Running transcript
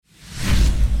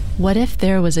What if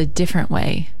there was a different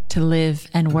way to live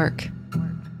and work?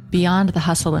 Beyond the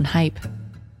hustle and hype,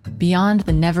 beyond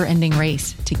the never-ending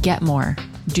race to get more,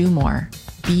 do more,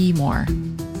 be more.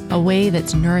 A way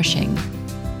that's nourishing,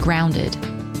 grounded,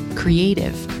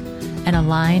 creative, and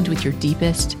aligned with your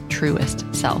deepest, truest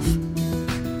self.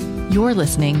 You're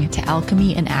listening to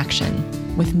Alchemy in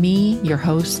Action with me, your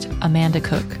host, Amanda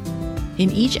Cook. In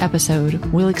each episode,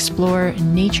 we'll explore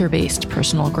nature-based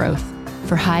personal growth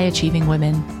for high-achieving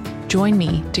women. Join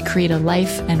me to create a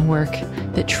life and work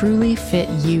that truly fit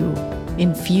you,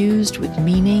 infused with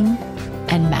meaning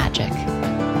and magic.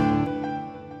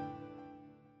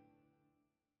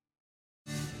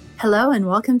 Hello, and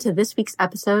welcome to this week's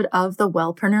episode of the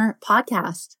Wellpreneur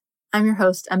Podcast. I'm your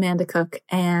host, Amanda Cook,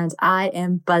 and I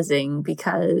am buzzing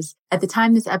because at the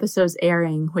time this episode's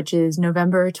airing, which is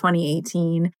November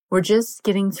 2018, we're just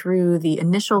getting through the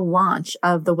initial launch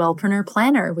of the Wellpreneur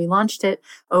Planner. We launched it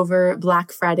over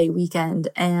Black Friday weekend,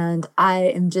 and I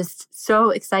am just so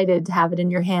excited to have it in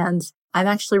your hands. I'm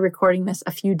actually recording this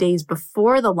a few days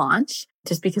before the launch,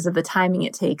 just because of the timing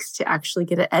it takes to actually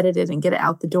get it edited and get it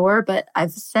out the door. But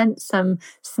I've sent some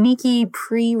sneaky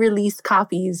pre-release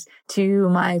copies to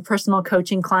my personal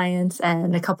coaching clients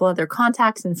and a couple other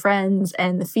contacts and friends.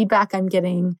 And the feedback I'm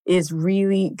getting is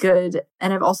really good.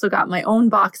 And I've also got my own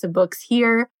box of books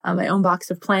here, my own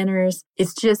box of planners.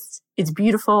 It's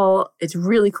beautiful. It's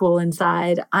really cool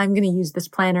inside. I'm going to use this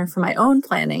planner for my own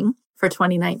planning for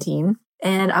 2019.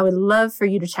 And I would love for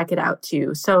you to check it out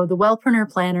too. So the Wellpreneur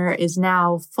Planner is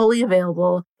now fully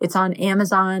available. It's on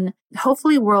Amazon,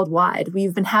 hopefully worldwide.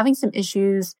 We've been having some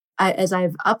issues as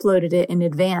I've uploaded it in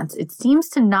advance. It seems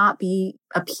to not be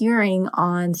appearing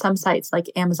on some sites like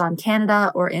Amazon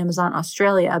Canada or Amazon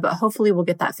Australia, but hopefully we'll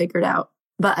get that figured out.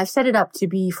 But I've set it up to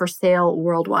be for sale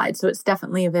worldwide. So it's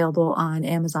definitely available on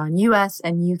Amazon US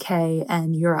and UK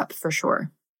and Europe for sure.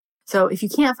 So if you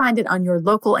can't find it on your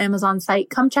local Amazon site,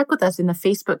 come check with us in the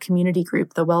Facebook community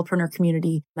group, the Wellpreneur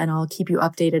community, and I'll keep you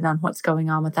updated on what's going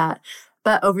on with that.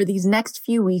 But over these next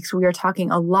few weeks, we are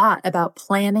talking a lot about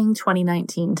planning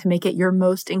 2019 to make it your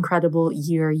most incredible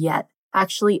year yet.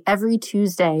 Actually, every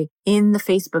Tuesday in the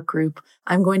Facebook group,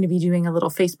 I'm going to be doing a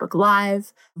little Facebook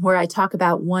Live where I talk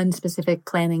about one specific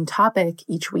planning topic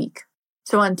each week.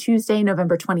 So on Tuesday,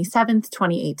 November 27th,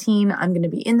 2018, I'm going to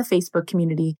be in the Facebook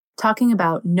community talking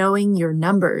about knowing your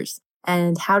numbers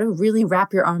and how to really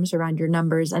wrap your arms around your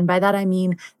numbers. And by that, I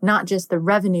mean not just the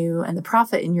revenue and the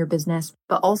profit in your business,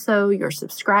 but also your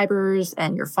subscribers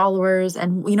and your followers.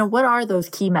 And, what are those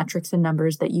key metrics and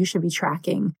numbers that you should be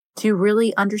tracking to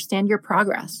really understand your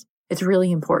progress? It's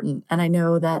really important. And I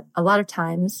know that a lot of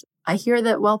times I hear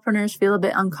that wellpreneurs feel a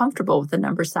bit uncomfortable with the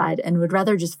number side and would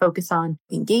rather just focus on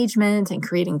engagement and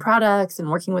creating products and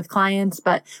working with clients.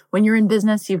 But when you're in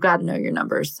business, you've got to know your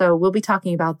numbers. So we'll be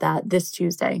talking about that this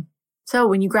Tuesday. So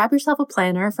when you grab yourself a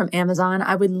planner from Amazon,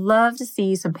 I would love to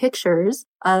see some pictures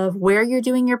of where you're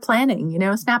doing your planning.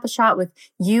 Snap a shot with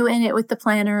you in it with the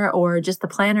planner or just the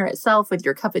planner itself with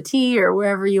your cup of tea or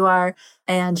wherever you are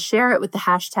and share it with the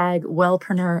hashtag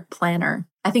Wellpreneur Planner.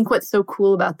 I think what's so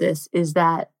cool about this is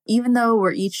that even though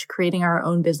we're each creating our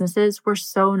own businesses, we're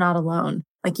so not alone.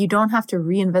 Like you don't have to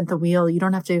reinvent the wheel. You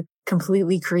don't have to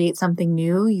completely create something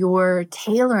new. You're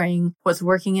tailoring what's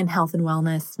working in health and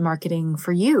wellness marketing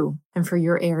for you and for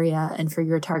your area and for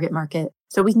your target market.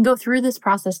 So we can go through this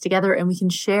process together and we can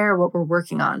share what we're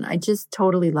working on. I just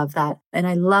totally love that. And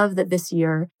I love that this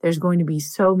year there's going to be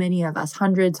so many of us,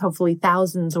 hundreds, hopefully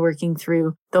thousands, working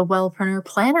through the Wellpreneur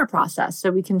Planner process.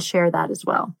 So we can share that as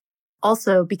well.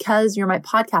 Also, because you're my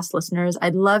podcast listeners,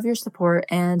 I'd love your support.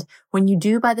 And when you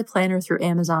do buy the planner through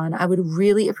Amazon, I would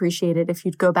really appreciate it if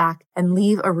you'd go back and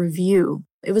leave a review.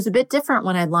 It was a bit different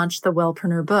when I launched the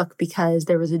Wellpreneur book because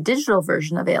there was a digital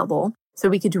version available. So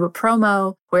we could do a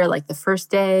promo where like the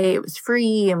first day it was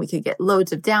free and we could get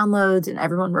loads of downloads and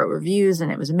everyone wrote reviews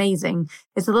and it was amazing.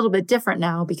 It's a little bit different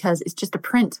now because it's just a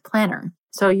print planner.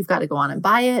 So you've got to go on and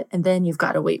buy it, and then you've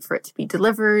got to wait for it to be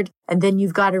delivered. And then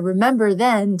you've got to remember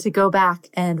then to go back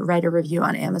and write a review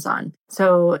on Amazon.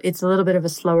 So it's a little bit of a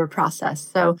slower process.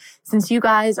 So since you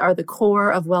guys are the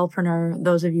core of Wellpreneur,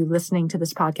 those of you listening to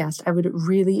this podcast, I would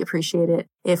really appreciate it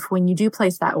if when you do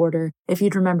place that order, if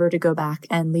you'd remember to go back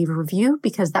and leave a review,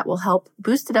 because that will help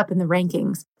boost it up in the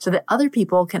rankings so that other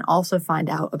people can also find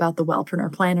out about the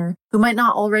Wellpreneur Planner who might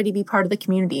not already be part of the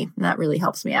community. And that really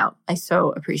helps me out. I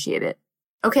so appreciate it.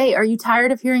 Okay, are you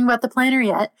tired of hearing about the planner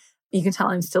yet? You can tell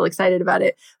I'm still excited about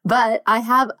it, but I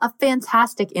have a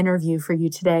fantastic interview for you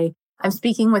today. I'm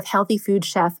speaking with healthy food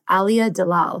chef Alia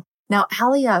Dalal. Now,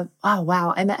 Alia, oh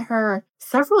wow, I met her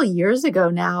several years ago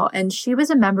now, and she was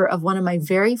a member of one of my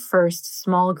very first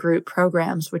small group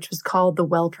programs, which was called the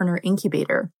Wellpreneur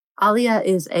Incubator. Alia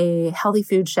is a healthy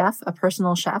food chef, a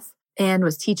personal chef, and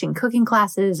was teaching cooking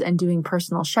classes and doing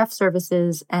personal chef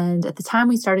services. And at the time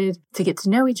we started to get to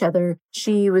know each other,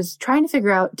 she was trying to figure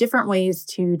out different ways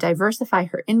to diversify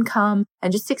her income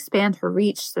and just expand her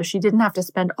reach so she didn't have to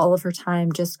spend all of her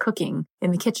time just cooking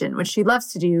in the kitchen, which she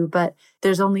loves to do, but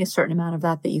there's only a certain amount of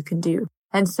that you can do.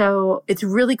 And so it's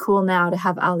really cool now to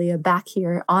have Alia back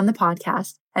here on the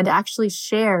podcast and to actually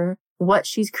share what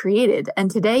she's created. And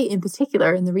today in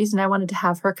particular, and the reason I wanted to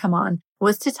have her come on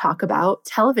was to talk about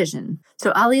television.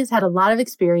 So Alia's had a lot of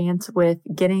experience with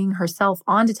getting herself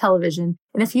onto television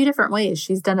in a few different ways.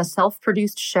 She's done a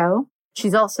self-produced show.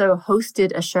 She's also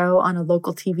hosted a show on a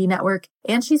local TV network,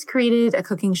 and she's created a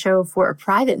cooking show for a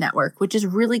private network, which is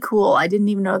really cool. I didn't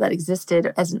even know that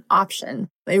existed as an option.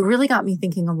 It really got me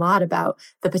thinking a lot about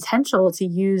the potential to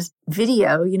use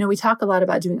video. You know, we talk a lot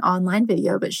about doing online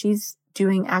video, but she's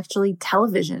doing actually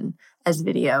television as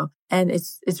video. And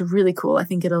it's really cool. I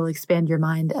think it'll expand your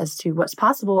mind as to what's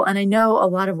possible. And I know a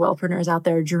lot of wellpreneurs out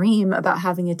there dream about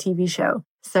having a TV show.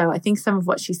 So I think some of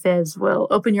what she says will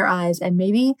open your eyes and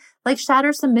maybe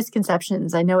shatter some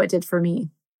misconceptions. I know it did for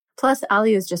me. Plus,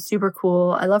 Alia is just super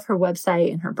cool. I love her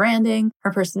website and her branding,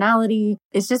 her personality.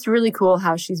 It's just really cool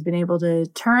how she's been able to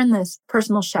turn this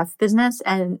personal chef business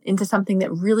and into something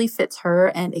that really fits her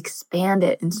and expand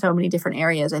it in so many different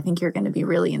areas. I think you're going to be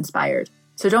really inspired.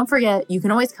 So don't forget, you can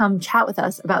always come chat with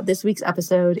us about this week's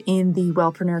episode in the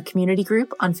Wellpreneur community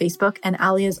group on Facebook. And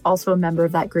Alia is also a member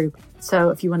of that group.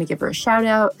 So if you want to give her a shout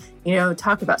out,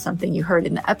 talk about something you heard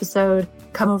in the episode,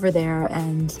 come over there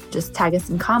and just tag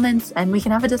us in comments and we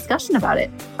can have a discussion about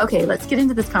it. Okay, let's get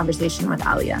into this conversation with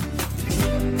Alia.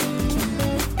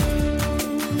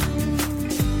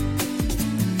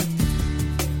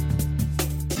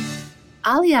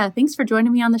 Alia, thanks for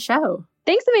joining me on the show.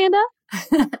 Thanks, Amanda.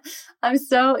 I'm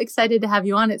so excited to have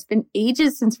you on. It's been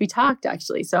ages since we talked,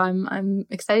 actually. So I'm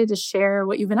excited to share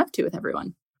what you've been up to with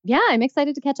everyone. Yeah, I'm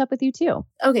excited to catch up with you too.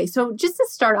 Okay, so just to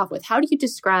start off with, how do you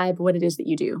describe what it is that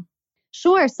you do?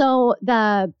 Sure. So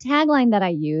the tagline that I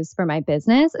use for my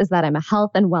business is that I'm a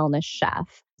health and wellness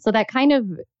chef. So that kind of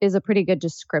is a pretty good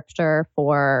descriptor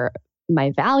for my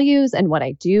values and what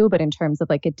I do. But in terms of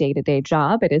a day-to-day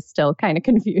job, it is still kind of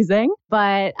confusing.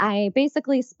 But I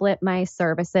basically split my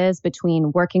services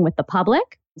between working with the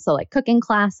public. So cooking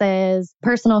classes,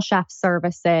 personal chef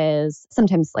services,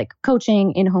 sometimes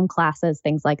coaching, in-home classes,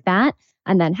 things like that.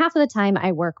 And then half of the time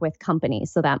I work with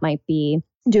companies. So that might be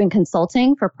doing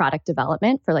consulting for product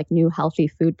development for new healthy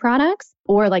food products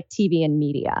or TV and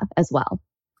media as well.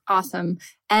 Awesome.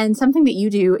 And something that you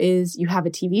do is you have a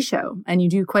TV show and you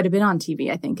do quite a bit on TV,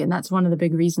 I think. And that's one of the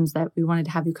big reasons that we wanted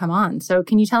to have you come on. So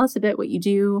can you tell us a bit what you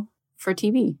do for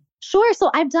TV? Sure. So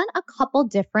I've done a couple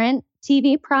different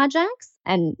TV projects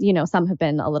and, some have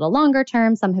been a little longer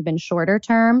term, some have been shorter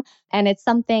term. And it's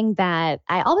something that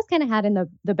I always kind of had in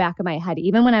the back of my head,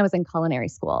 even when I was in culinary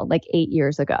school, 8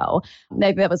 years ago.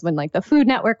 That was when the Food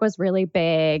Network was really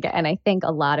big. And I think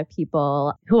a lot of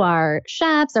people who are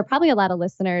chefs or probably a lot of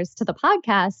listeners to the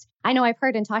podcast, I know I've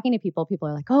heard in talking to people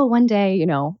are like, oh, one day,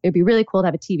 it'd be really cool to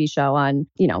have a TV show on,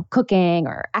 cooking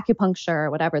or acupuncture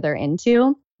or whatever they're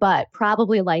into. But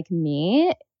probably like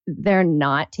me, they're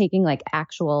not taking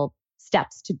actual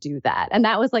steps to do that. And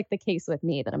that was the case with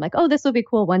me, that I'm like, oh, this would be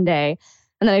cool one day.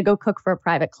 And then I'd go cook for a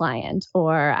private client,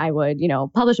 or I would,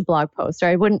 publish a blog post, or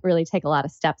I wouldn't really take a lot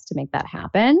of steps to make that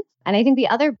happen. And I think the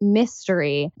other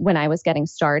mystery when I was getting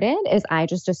started is I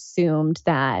just assumed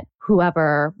that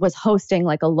whoever was hosting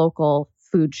a local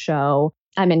food show,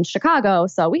 I'm in Chicago,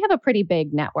 so we have a pretty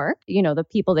big network, the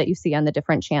people that you see on the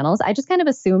different channels. I just kind of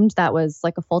assumed that was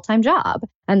a full-time job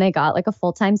and they got a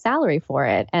full-time salary for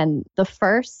it. And the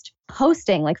first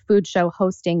hosting, food show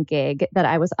hosting gig that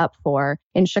I was up for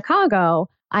in Chicago,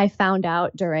 I found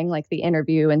out during the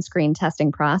interview and screen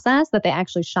testing process that they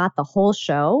actually shot the whole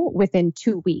show within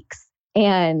 2 weeks.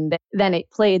 And then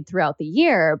it played throughout the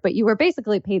year, but you were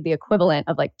basically paid the equivalent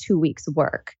of 2 weeks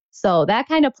work. So that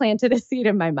kind of planted a seed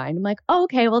in my mind. I'm like, oh,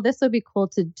 okay, well, this would be cool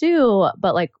to do,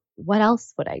 but what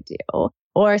else would I do?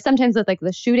 Or sometimes with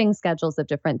the shooting schedules of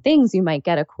different things, you might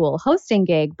get a cool hosting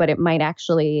gig, but it might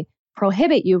actually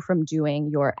prohibit you from doing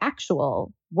your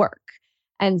actual work.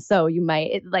 And so you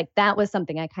might, that was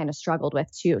something I kind of struggled with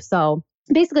too. So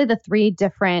basically the 3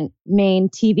 different main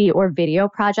TV or video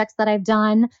projects that I've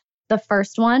done, the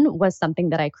first one was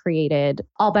something that I created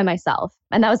all by myself.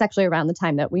 And that was actually around the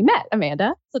time that we met,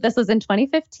 Amanda. So this was in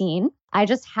 2015. I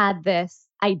just had this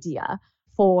idea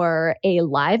for a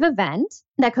live event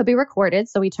that could be recorded.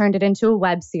 So we turned it into a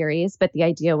web series, but the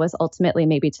idea was ultimately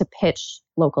maybe to pitch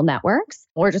local networks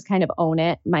or just kind of own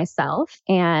it myself.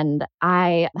 And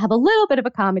I have a little bit of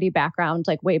a comedy background,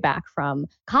 like way back from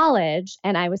college.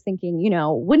 And I was thinking,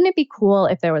 wouldn't it be cool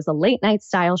if there was a late night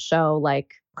style show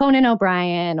like Conan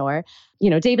O'Brien or,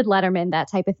 David Letterman, that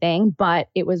type of thing. But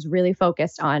it was really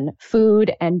focused on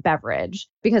food and beverage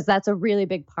because that's a really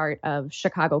big part of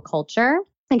Chicago culture.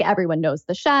 I think everyone knows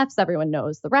the chefs, everyone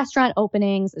knows the restaurant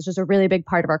openings. It's just a really big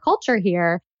part of our culture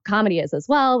here. Comedy is as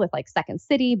well, with like Second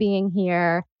City being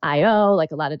here, IO,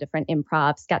 like a lot of different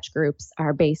improv sketch groups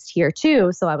are based here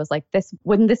too. So I was like,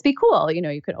 wouldn't this be cool?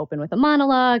 You could open with a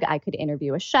monologue. I could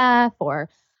interview a chef or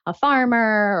a farmer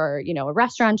or, a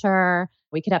restaurateur.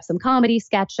 We could have some comedy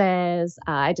sketches.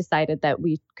 I decided that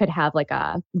we could have like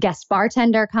a guest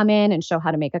bartender come in and show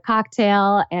how to make a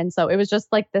cocktail. And so it was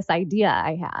just like this idea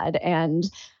I had. And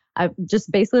I just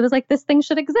basically was like, this thing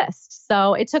should exist.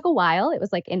 So it took a while. It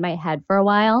was like in my head for a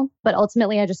while. But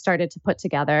ultimately, I just started to put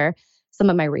together some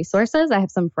of my resources. I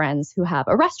have some friends who have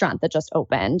a restaurant that just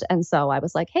opened. And so I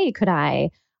was like, hey, could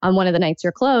I, on one of the nights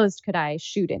you're closed, could I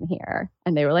shoot in here?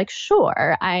 And they were like,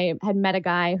 sure. I had met a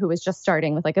guy who was just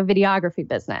starting with like a videography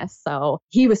business. So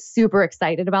he was super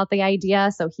excited about the idea.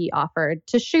 So he offered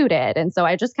to shoot it. And so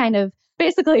I just kind of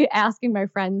basically asking my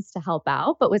friends to help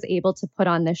out, but was able to put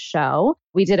on this show.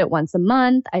 We did it once a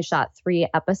month. I shot 3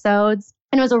 episodes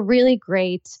and it was a really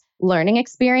great learning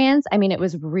experience. I mean, it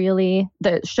was really,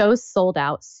 the show sold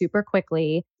out super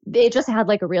quickly. It just had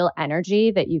like a real energy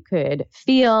that you could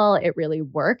feel. It really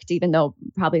worked, even though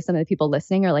probably some of the people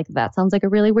listening are like, that sounds like a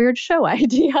really weird show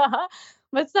idea.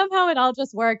 But somehow it all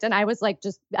just worked. And I was like,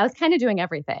 I was kind of doing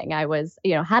everything. I was,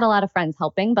 had a lot of friends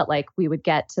helping, but like we would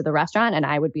get to the restaurant and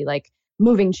I would be like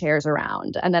moving chairs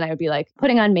around. And then I would be like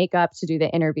putting on makeup to do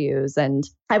the interviews. And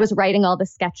I was writing all the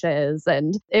sketches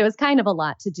and it was kind of a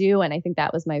lot to do. And I think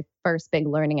that was my first big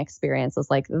learning experience, was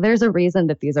like, there's a reason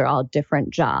that these are all different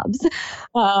jobs.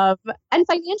 And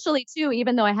financially too,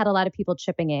 even though I had a lot of people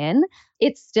chipping in,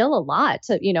 it's still a lot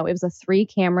to, it was a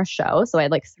 3-camera show. So I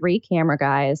had like 3 camera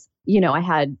guys. I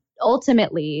had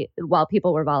ultimately, while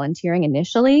people were volunteering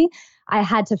initially, I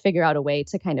had to figure out a way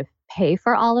to kind of pay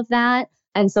for all of that.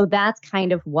 And so that's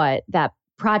kind of what that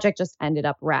project just ended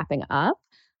up wrapping up.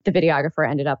 The videographer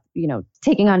ended up,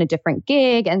 taking on a different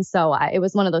gig. And so it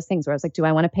was one of those things where I was like, do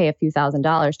I want to pay a few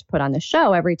 $1,000s to put on the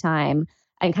show every time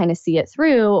and kind of see it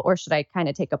through? Or should I kind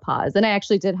of take a pause? And I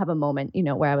actually did have a moment,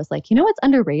 where I was like, what's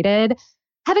underrated?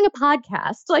 Having a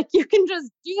podcast. Like you can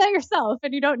just do that yourself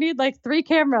and you don't need like 3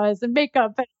 cameras and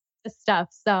makeup and this stuff.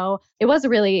 So it was a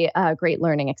really great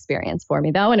learning experience for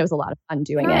me though. And it was a lot of fun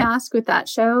doing it. Can I ask, with that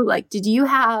show, like, did you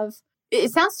have,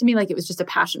 it sounds to me like it was just a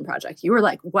passion project. You were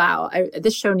like, wow,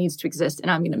 this show needs to exist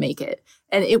and I'm going to make it.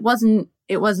 And it wasn't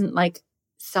like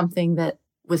something that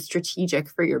was strategic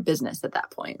for your business at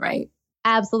that point, right?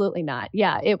 Absolutely not.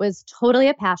 Yeah, it was totally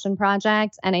a passion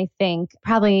project. And I think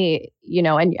probably,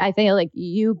 and I feel like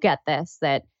you get this,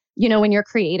 that, when you're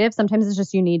creative, sometimes it's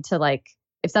just you need to like,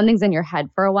 if something's in your head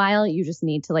for a while, you just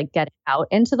need to like get it out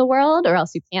into the world or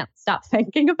else you can't stop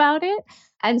thinking about it.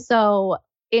 And so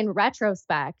in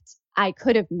retrospect, I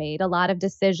could have made a lot of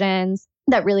decisions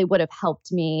that really would have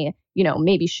helped me,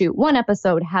 maybe shoot 1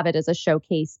 episode, have it as a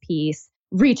showcase piece,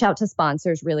 reach out to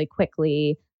sponsors really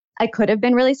quickly. I could have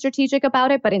been really strategic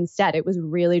about it, but instead it was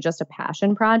really just a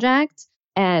passion project.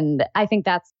 And I think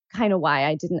that's kind of why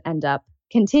I didn't end up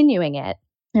continuing it.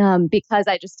 Because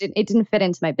it didn't fit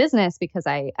into my business, because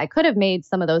I could have made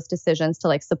some of those decisions to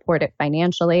like support it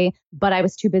financially, but I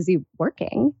was too busy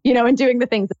working, and doing the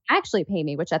things that actually pay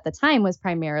me, which at the time was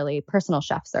primarily personal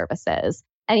chef services.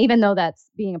 And even though that's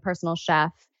being a personal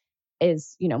chef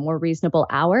is, more reasonable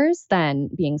hours than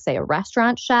being, say, a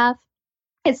restaurant chef,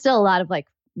 it's still a lot of like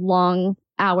long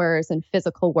hours and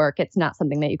physical work. It's not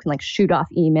something that you can like shoot off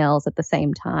emails at the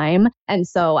same time. And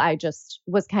so I just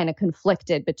was kind of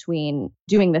conflicted between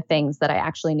doing the things that I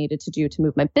actually needed to do to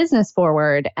move my business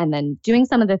forward and then doing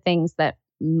some of the things that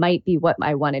might be what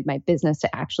I wanted my business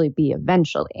to actually be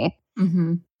eventually.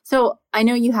 Mm-hmm. So I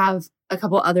know you have a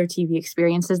couple other TV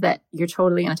experiences that you're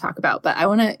totally going to talk about, but I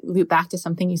want to loop back to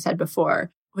something you said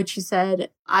before, which you said,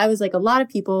 I was like a lot of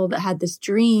people that had this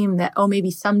dream that, oh,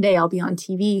 maybe someday I'll be on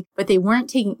TV, but they're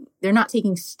not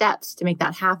taking steps to make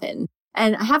that happen.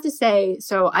 And I have to say,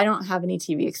 so I don't have any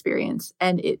TV experience,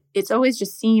 and it's always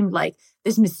just seemed like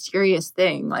this mysterious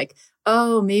thing, like,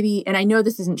 oh, maybe, and I know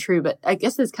this isn't true, but I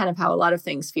guess that's kind of how a lot of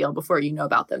things feel before you know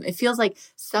about them. It feels like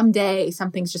someday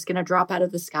something's just going to drop out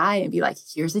of the sky and be like,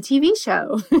 here's a TV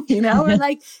show, or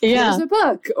like, here's a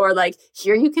book, or like,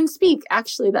 here you can speak.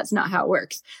 Actually, that's not how it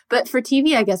works. But for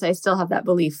TV, I guess I still have that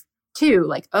belief. too.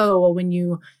 Like, oh, well, when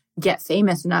you get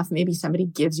famous enough, maybe somebody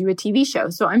gives you a TV show.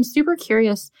 So I'm super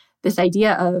curious, this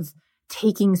idea of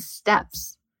taking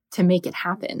steps to make it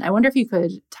happen. I wonder if you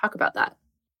could talk about that.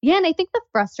 Yeah. And I think the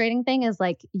frustrating thing is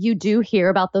like, you do hear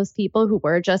about those people who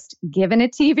were just given a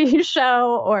TV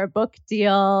show or a book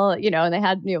deal, and they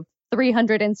had,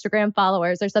 300 Instagram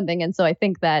followers or something. And so I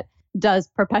think that does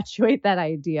perpetuate that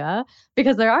idea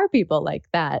because there are people like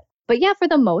that. But yeah, for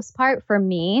the most part, for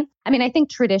me, I think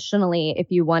traditionally, if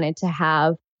you wanted to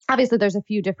have, obviously there's a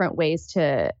few different ways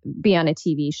to be on a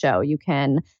TV show. You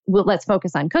can, let's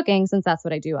focus on cooking since that's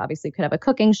what I do. Obviously, you could have a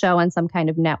cooking show on some kind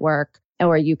of network,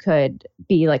 or you could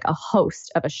be like a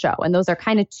host of a show. And those are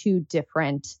kind of two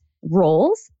different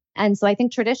roles. And so I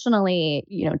think traditionally,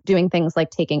 doing things like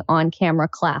taking on-camera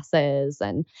classes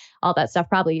and all that stuff,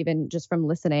 probably even just from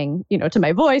listening, to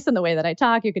my voice and the way that I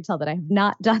talk, you could tell that I have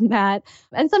not done that.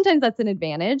 And sometimes that's an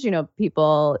advantage.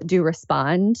 People do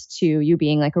respond to you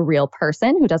being like a real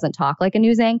person who doesn't talk like a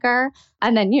news anchor.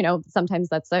 And then, sometimes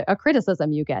that's a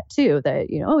criticism you get too, that,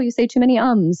 oh, you say too many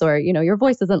ums, or, your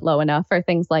voice isn't low enough, or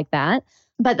things like that.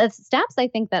 But the steps I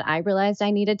think that I realized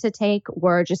I needed to take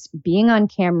were just being on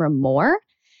camera more.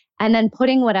 And then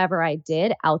putting whatever I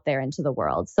did out there into the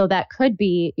world. So that could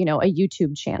be, a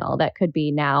YouTube channel. That could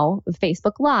be now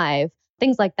Facebook Live,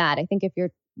 things like that. I think if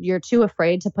you're too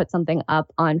afraid to put something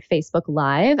up on Facebook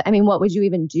Live, what would you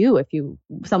even do if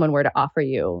someone were to offer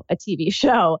you a TV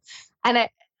show? And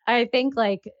I think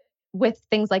like with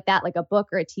things like that, like a book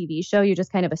or a TV show, you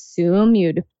just kind of assume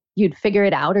you'd figure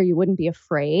it out, or you wouldn't be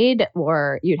afraid,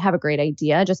 or you'd have a great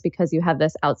idea just because you have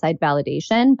this outside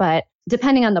validation. But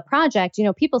depending on the project,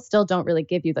 people still don't really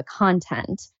give you the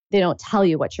content. They don't tell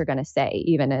you what you're going to say,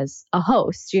 even as a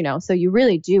host, so you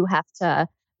really do have to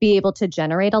be able to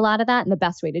generate a lot of that. And the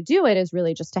best way to do it is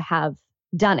really just to have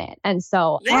done it. And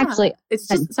so it's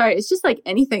just like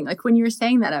anything. Like when you were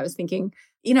saying that, I was thinking,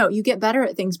 you get better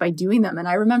at things by doing them. And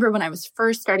I remember when I was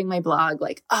first starting my blog,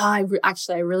 like, I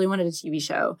really wanted a TV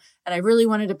show, and I really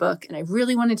wanted a book, and I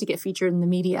really wanted to get featured in the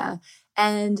media.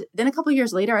 And then a couple of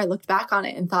years later, I looked back on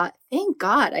it and thought, thank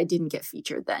God I didn't get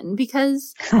featured then,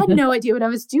 because I had no idea what I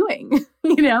was doing,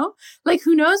 like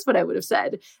who knows what I would have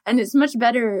said. And it's much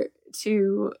better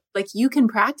to, like, you can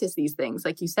practice these things,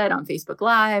 like you said, on Facebook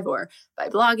Live or by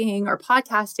blogging or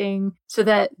podcasting, so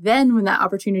that then when that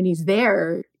opportunity is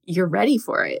there, you're ready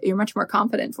for it. You're much more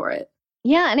confident for it.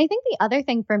 Yeah. And I think the other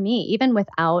thing for me, even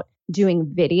without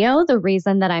doing video, the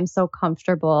reason that I'm so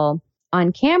comfortable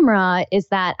on camera is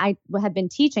that I had been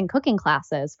teaching cooking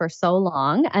classes for so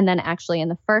long. And then actually in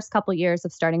the first couple of years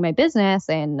of starting my business,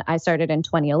 and I started in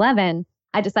 2011,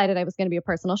 I decided I was going to be a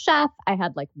personal chef. I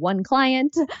had like one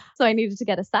client, so I needed to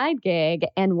get a side gig.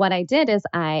 And what I did is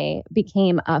I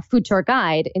became a food tour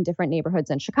guide in different neighborhoods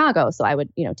in Chicago. So I would,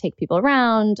 take people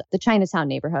around the Chinatown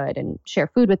neighborhood and share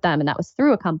food with them. And that was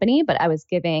through a company, but I was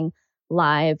giving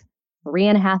live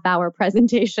 3.5-hour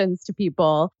presentations to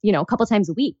people, a couple times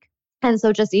a week. And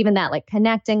so just even that, like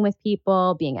connecting with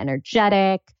people, being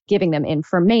energetic, giving them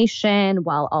information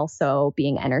while also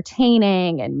being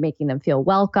entertaining and making them feel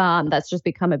welcome, that's just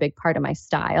become a big part of my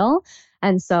style.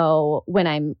 And so when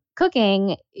I'm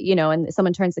cooking, and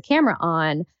someone turns the camera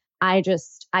on, I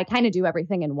kind of do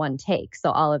everything in one take. So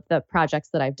all of the projects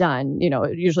that I've done,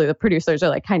 usually the producers are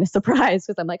like kind of surprised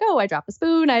because I'm like, oh, I drop a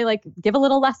spoon. I like give a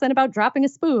little lesson about dropping a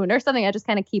spoon or something. I just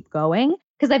kind of keep going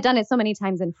because I've done it so many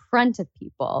times in front of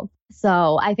people.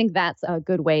 So I think that's a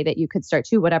good way that you could start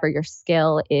too, whatever your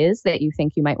skill is that you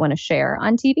think you might want to share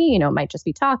on TV. It might just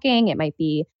be talking. It might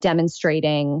be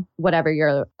demonstrating whatever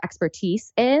your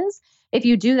expertise is. If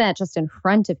you do that just in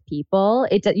front of people,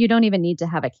 you don't even need to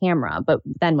have a camera. But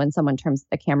then when someone turns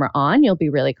the camera on, you'll be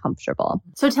really comfortable.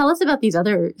 So tell us about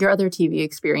your other TV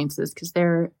experiences, because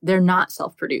they're not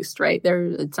self-produced, right?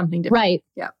 They're something different. Right.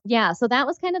 Yeah. Yeah. So that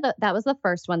was that was the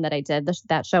first one that I did.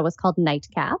 That show was called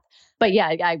Nightcap. But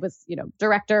yeah, I was,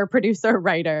 director, producer,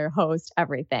 writer, host,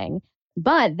 everything.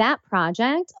 But that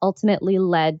project ultimately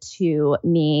led to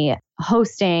me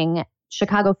hosting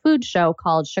Chicago food show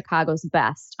called Chicago's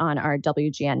Best on our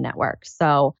WGN network.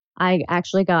 So I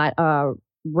actually got a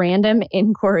random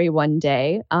inquiry one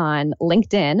day on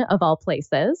LinkedIn, of all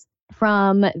places,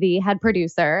 from the head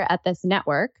producer at this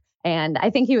network. And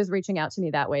I think he was reaching out to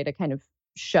me that way to kind of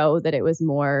show that it was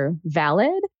more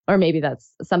valid, or maybe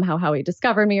that's somehow how he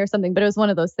discovered me or something. But it was one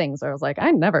of those things where I was like,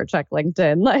 I never check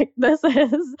LinkedIn. Like this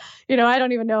is, I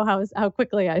don't even know how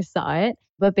quickly I saw it.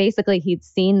 But basically he'd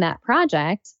seen that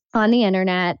project on the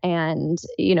internet and,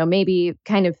 maybe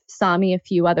kind of saw me a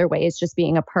few other ways, just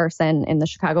being a person in the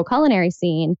Chicago culinary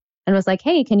scene, and was like,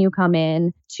 hey, can you come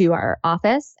in to our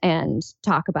office and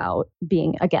talk about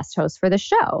being a guest host for the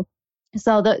show?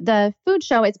 So the food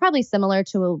show, it's probably similar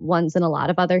to ones in a lot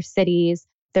of other cities.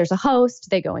 There's a host,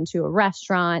 they go into a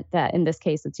restaurant that in this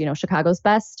case, it's, Chicago's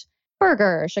best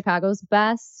burger, Chicago's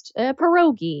best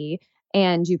pierogi.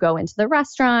 And you go into the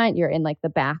restaurant, you're in like the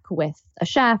back with a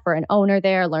chef or an owner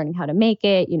there learning how to make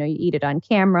it. You eat it on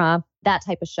camera, that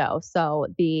type of show. So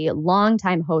the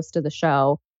longtime host of the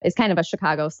show is kind of a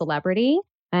Chicago celebrity,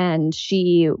 and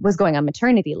she was going on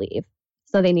maternity leave.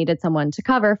 So they needed someone to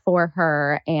cover for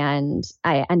her. And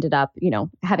I ended up,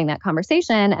 having that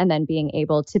conversation and then being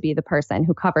able to be the person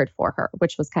who covered for her,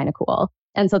 which was kind of cool.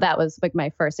 And so that was like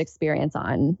my first experience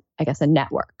on, I guess, a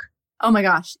network. Oh my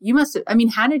gosh. You must have,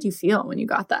 how did you feel when you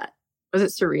got that? Was it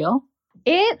surreal?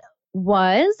 It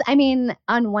was.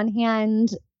 On one hand,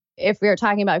 if we were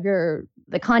talking about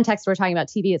the context we're talking about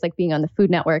TV is like being on the Food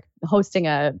Network, hosting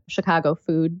a Chicago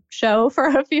food show for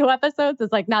a few episodes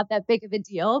is like not that big of a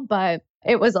deal, but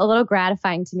it was a little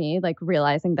gratifying to me, like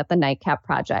realizing that the Nightcap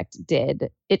project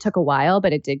it took a while,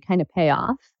 but it did kind of pay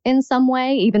off in some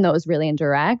way, even though it was really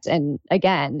indirect. And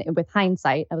again, with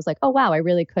hindsight, I was like, oh, wow, I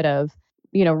really could have,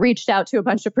 reached out to a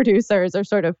bunch of producers or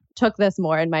sort of took this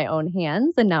more in my own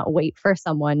hands and not wait for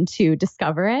someone to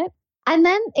discover it. And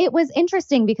then it was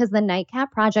interesting because the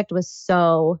Nightcap project was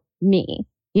so me.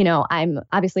 I'm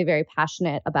obviously very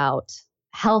passionate about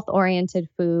health-oriented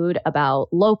food, about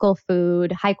local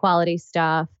food, high quality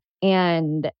stuff.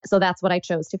 And so that's what I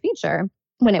chose to feature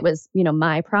when it was,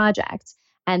 my project.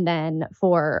 And then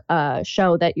for a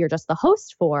show that you're just the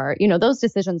host for, those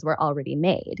decisions were already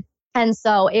made. And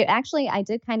so I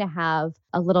did kind of have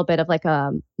a little bit of like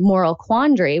a moral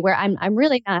quandary where I'm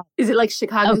really not. Is it like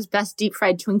Chicago's best deep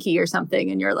fried Twinkie or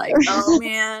something? And you're like, oh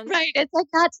man. Right. It's like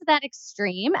not to that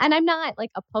extreme. And I'm not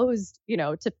like opposed,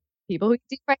 to people who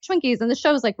deep fry Twinkies. And the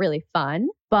show's like really fun.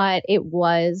 But it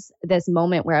was this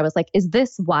moment where I was like, is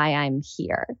this why I'm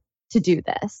here to do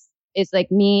this? It's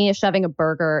like me shoving a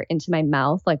burger into my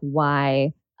mouth, like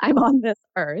why I'm on this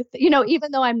earth,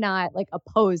 even though I'm not like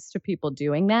opposed to people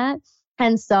doing that.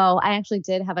 And so I actually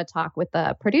did have a talk with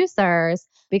the producers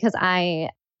because I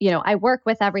work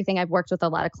with everything. I've worked with a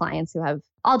lot of clients who have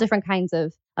all different kinds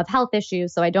of health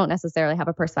issues. So I don't necessarily have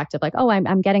a perspective like, oh,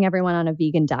 I'm getting everyone on a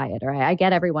vegan diet, or I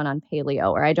get everyone on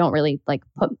paleo, or I don't really like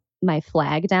put my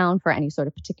flag down for any sort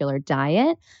of particular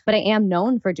diet, but I am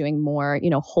known for doing more,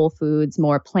 whole foods,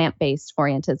 more plant-based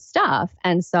oriented stuff.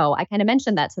 And so I kind of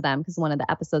mentioned that to them because one of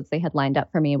the episodes they had lined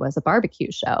up for me was a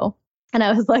barbecue show. And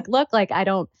I was like, look, like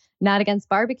not against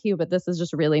barbecue, but this is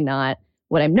just really not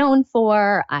what I'm known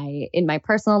for. In my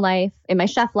personal life, in my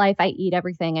chef life, I eat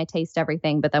everything, I taste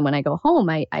everything. But then when I go home,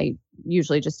 I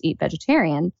usually just eat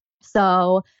vegetarian.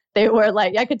 So they were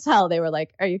like, I could tell they were like,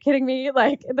 are you kidding me?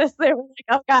 Like this, they were like,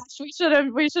 oh gosh, we should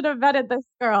have vetted this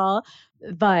girl.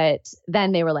 But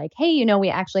then they were like, hey, we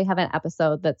actually have an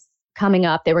episode that's coming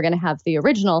up. They were going to have the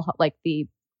original, like the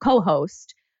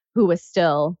co-host who was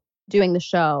still doing the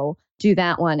show, do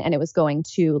that one. And it was going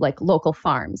to like local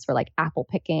farms for like apple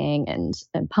picking and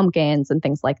pumpkins and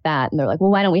things like that. And they're like,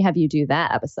 well, why don't we have you do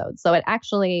that episode? So it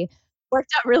actually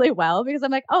worked out really well because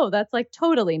I'm like, oh, that's like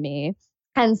totally me.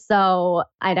 And so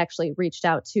I'd actually reached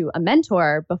out to a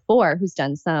mentor before who's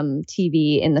done some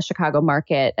TV in the Chicago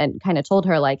market and kind of told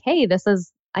her like, hey,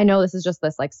 I know this is just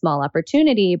this like small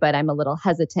opportunity, but I'm a little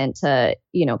hesitant to,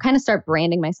 kind of start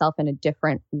branding myself in a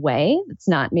different way. It's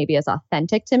not maybe as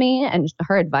authentic to me. And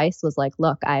her advice was like,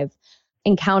 look, I've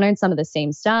encountered some of the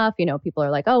same stuff. People are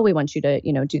like, oh, we want you to,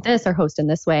 do this or host in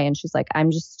this way. And she's like,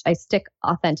 I stick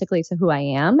authentically to who I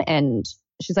am. And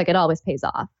she's like, it always pays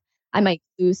off. I might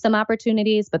lose some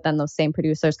opportunities, but then those same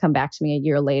producers come back to me a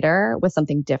year later with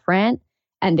something different.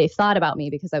 And they thought about me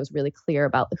because I was really clear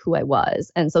about who I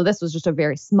was. And so this was just a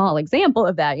very small example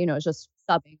of that. It's just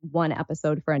subbing one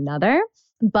episode for another.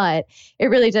 But it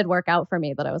really did work out for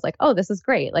me that I was like, oh, this is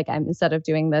great. Like instead of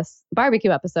doing this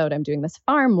barbecue episode, I'm doing this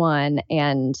farm one.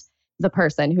 And the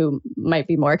person who might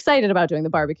be more excited about doing the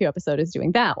barbecue episode is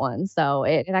doing that one. So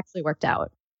it actually worked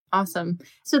out. Awesome.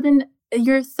 So then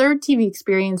your third TV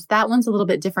experience, that one's a little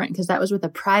bit different because that was with a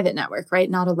private network, right?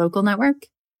 Not a local network?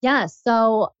 Yeah.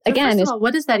 So again, first of all,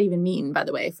 what does that even mean, by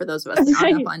the way, for those of us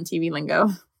not up on TV lingo?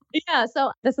 Yeah.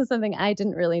 So this is something I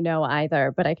didn't really know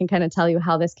either, but I can kind of tell you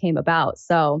how this came about.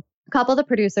 So a couple of the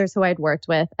producers who I'd worked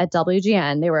with at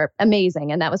WGN, they were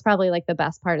amazing. And that was probably like the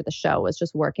best part of the show was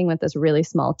just working with this really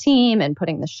small team and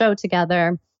putting the show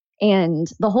together.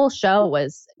 And the whole show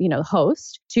was,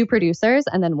 host, two producers,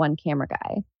 and then one camera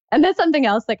guy. And that's something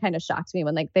else that kind of shocked me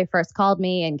when they first called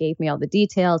me and gave me all the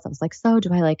details. I was like, so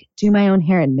do I do my own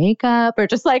hair and makeup or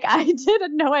just I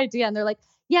did no idea. And they're like,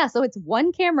 yeah, so it's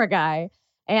one camera guy.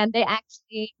 And they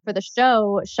actually, for the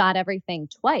show, shot everything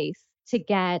twice to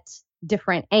get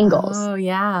different angles. Oh,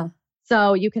 yeah.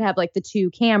 So you could have like the two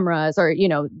cameras, or,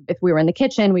 if we were in the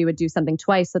kitchen, we would do something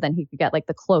twice. So then he could get like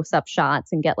the close up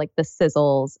shots and get like the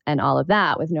sizzles and all of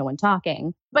that with no one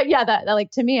talking. But yeah, that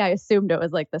like to me, I assumed it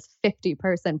was like this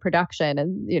 50-person production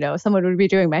and, someone would be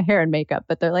doing my hair and makeup,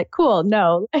 but they're like, cool,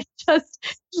 no,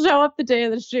 just show up the day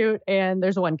of the shoot and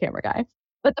there's one camera guy.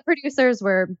 But the producers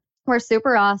were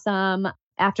super awesome.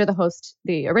 After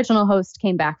the original host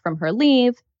came back from her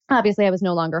leave, obviously, I was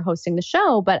no longer hosting the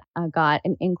show, but I got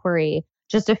an inquiry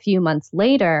just a few months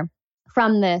later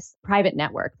from this private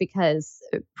network, because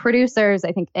producers,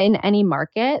 I think in any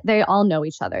market, they all know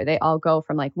each other. They all go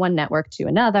from like one network to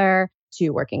another, to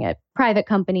working at private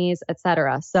companies, et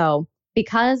cetera. So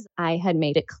because I had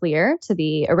made it clear to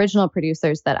the original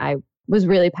producers that I was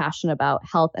really passionate about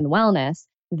health and wellness,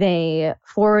 they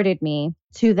forwarded me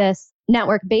to this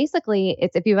network. Basically,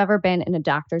 it's if you've ever been in a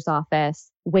doctor's office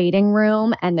waiting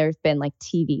room and there's been like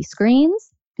TV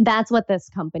screens, that's what this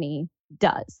company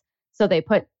does. So they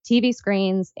put TV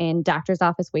screens in doctor's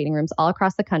office waiting rooms all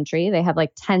across the country. They have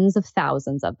like tens of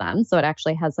thousands of them. So it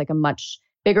actually has like a much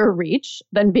bigger reach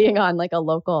than being on like a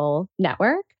local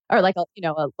network or like a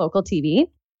local TV.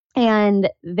 And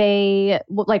they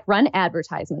like run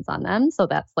advertisements on them. So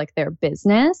that's like their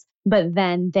business. But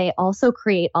then they also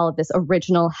create all of this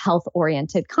original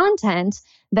health-oriented content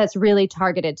that's really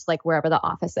targeted to like wherever the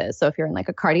office is. So if you're in like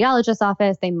a cardiologist's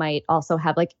office, they might also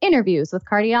have like interviews with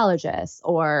cardiologists,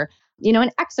 or,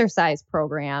 an exercise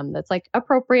program that's like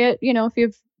appropriate, if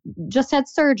you've just had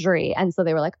surgery. And so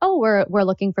they were like, oh, we're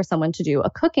looking for someone to do a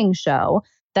cooking show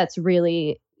that's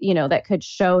really, that could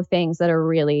show things that are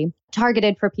really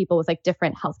targeted for people with like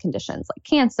different health conditions like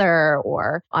cancer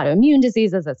or autoimmune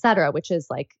diseases, et cetera, which is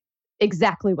like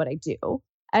exactly what I do.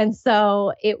 And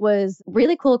so it was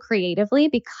really cool creatively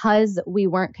because we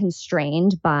weren't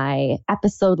constrained by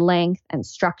episode length and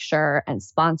structure and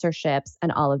sponsorships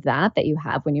and all of that you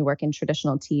have when you work in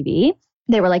traditional TV.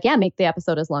 They were like, yeah, make the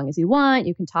episode as long as you want.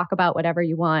 You can talk about whatever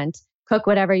you want, cook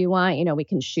whatever you want. We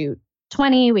can shoot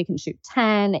 20, we can shoot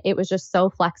 10. It was just so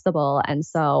flexible. And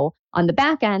so on the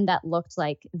back end, that looked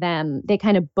like they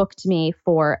kind of booked me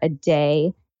for a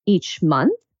day each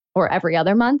month or every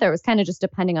other month. It was kind of just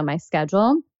depending on my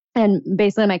schedule. And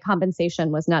basically my compensation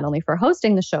was not only for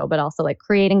hosting the show, but also like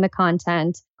creating the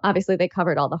content. Obviously they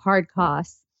covered all the hard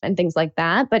costs and things like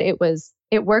that, but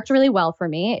it worked really well for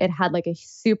me. It had like a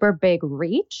super big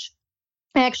reach.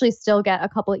 I actually still get a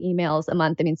couple of emails a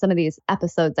month. I mean, some of these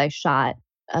episodes I shot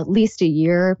at least a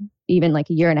year, even like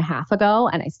a year and a half ago.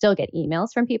 And I still get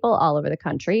emails from people all over the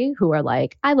country who are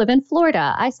like, I live in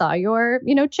Florida. I saw your,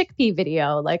 chickpea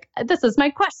video. Like, this is my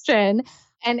question.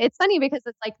 And it's funny because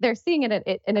it's like they're seeing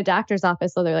it in a doctor's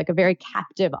office. So they're like a very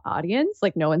captive audience.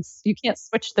 Like you can't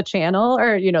switch the channel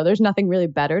or, there's nothing really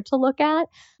better to look at.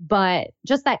 But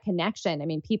just that connection. I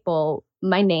mean,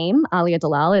 my name, Alia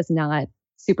Dalal, is not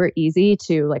super easy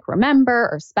to like remember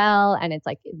or spell. And it's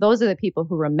like, those are the people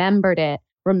who remembered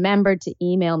to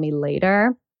email me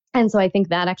later. And so I think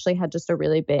that actually had just a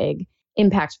really big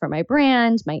impact for my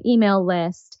brand, my email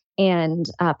list. And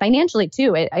financially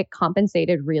too, I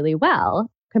compensated really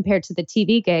well compared to the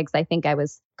TV gigs. I think I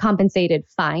was compensated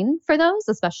fine for those,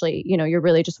 especially, you're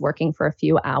really just working for a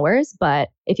few hours. But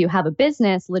if you have a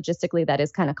business, logistically, that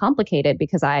is kind of complicated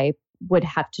because I would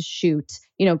have to shoot,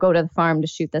 go to the farm to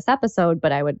shoot this episode,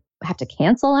 but I would have to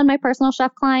cancel on my personal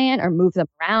chef client or move them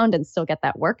around and still get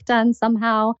that work done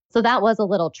somehow. So that was a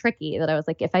little tricky that I was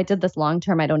like, if I did this long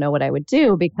term, I don't know what I would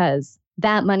do because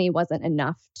that money wasn't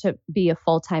enough to be a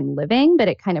full-time living, but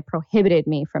it kind of prohibited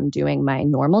me from doing my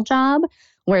normal job.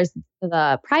 Whereas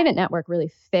the private network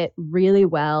really fit really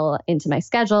well into my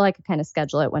schedule. I could kind of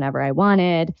schedule it whenever I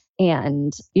wanted.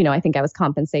 And, I think I was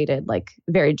compensated like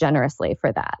very generously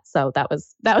for that. So that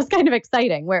was kind of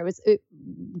exciting where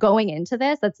going into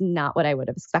this, that's not what I would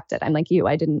have expected. I'm like you,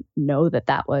 I didn't know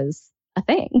that was a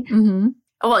thing. Mm-hmm.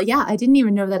 Oh, well, yeah, I didn't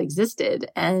even know that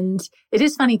existed. And it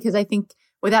is funny because I think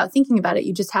without thinking about it,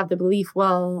 you just have the belief,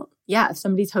 well, yeah, if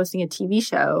somebody's hosting a TV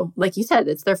show, like you said,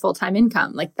 it's their full-time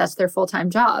income, like that's their full-time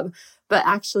job. But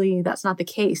actually, that's not the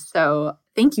case. So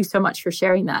thank you so much for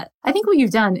sharing that. I think what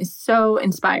you've done is so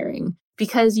inspiring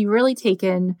because you've really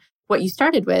taken what you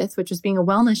started with, which was being a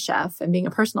wellness chef and being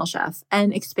a personal chef,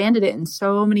 and expanded it in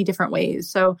so many different ways.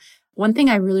 So one thing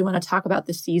I really want to talk about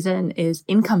this season is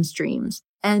income streams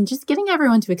and just getting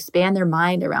everyone to expand their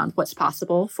mind around what's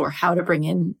possible for how to bring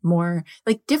in more,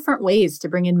 like different ways to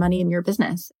bring in money in your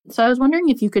business. So I was wondering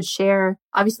if you could share,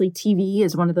 obviously TV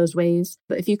is one of those ways,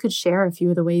 but if you could share a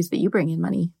few of the ways that you bring in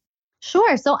money.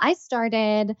 Sure. So I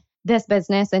started this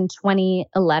business in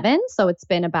 2011. So it's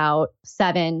been about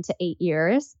 7 to 8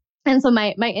 years. And so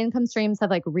my income streams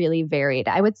have like really varied.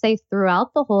 I would say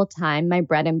throughout the whole time, my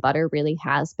bread and butter really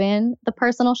has been the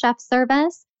personal chef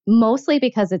service, mostly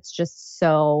because it's just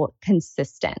so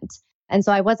consistent. And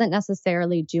so I wasn't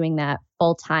necessarily doing that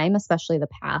full time, especially the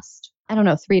past, I don't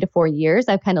know, 3 to 4 years.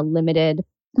 I've kind of limited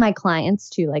my clients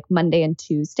to like Monday and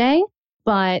Tuesday,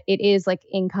 but it is like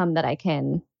income that I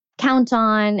can count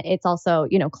on. It's also,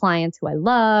 clients who I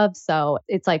love. So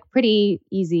it's like pretty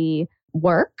easy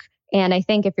work. And I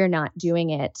think if you're not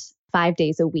doing it 5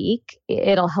 days a week,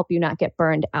 it'll help you not get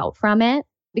burned out from it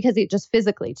because it just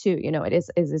physically too, it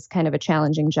is kind of a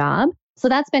challenging job. So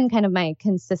that's been kind of my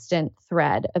consistent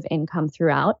thread of income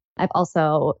throughout. I've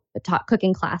also taught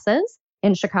cooking classes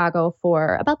in Chicago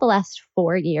for about the last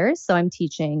 4 years. So I'm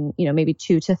teaching, maybe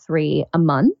 2 to 3 a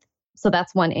month. So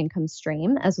that's one income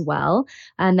stream as well.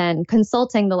 And then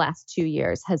consulting the last 2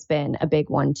 years has been a big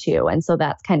one too. And so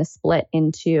that's kind of split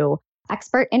into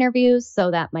expert interviews.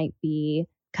 So that might be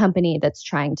company that's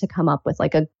trying to come up with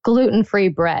like a gluten-free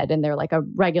bread and they're like a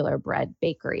regular bread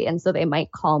bakery. And so they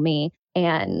might call me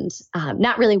and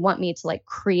not really want me to like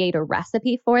create a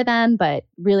recipe for them, but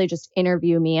really just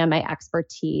interview me on my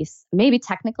expertise, maybe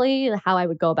technically how I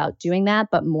would go about doing that,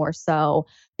 but more so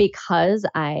because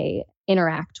I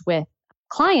interact with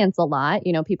clients a lot,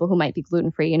 people who might be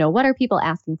gluten-free, what are people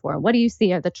asking for? What do you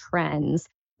see are the trends?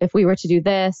 If we were to do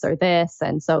this or this.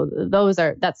 And so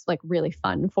that's like really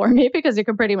fun for me because you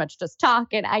can pretty much just talk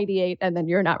and ideate and then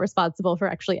you're not responsible for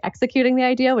actually executing the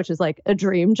idea, which is like a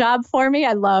dream job for me.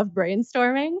 I love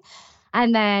brainstorming.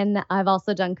 And then I've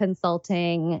also done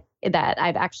consulting that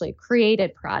I've actually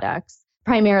created products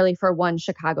primarily for one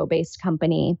Chicago-based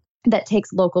company that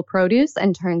takes local produce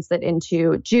and turns it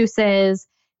into juices,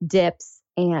 dips,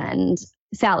 and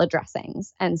salad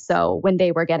dressings. And so when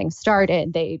they were getting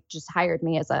started, they just hired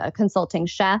me as a consulting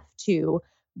chef to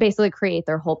basically create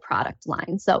their whole product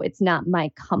line. So it's not my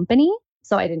company.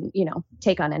 So I didn't,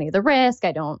 take on any of the risk.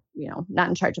 I don't, not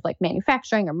in charge of like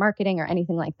manufacturing or marketing or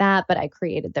anything like that, but I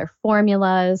created their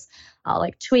formulas. I'll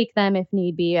like tweak them if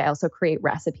need be. I also create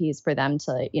recipes for them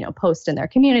to, post in their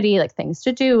community, like things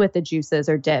to do with the juices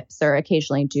or dips, or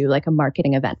occasionally do like a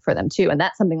marketing event for them too. And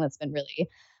that's something that's been really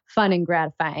fun and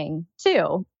gratifying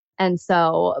too. And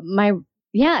so my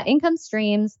income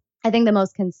streams, I think the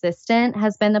most consistent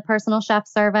has been the personal chef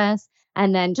service.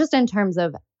 And then just in terms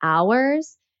of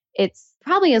hours, it's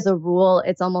probably as a rule,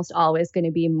 it's almost always going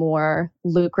to be more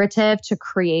lucrative to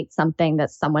create something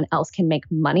that someone else can make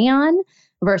money on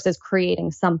versus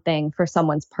creating something for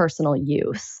someone's personal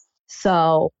use.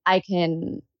 So I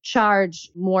can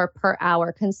charge more per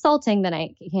hour consulting than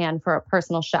I can for a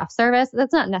personal chef service.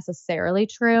 That's not necessarily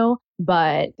true,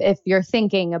 but if you're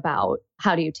thinking about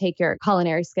how do you take your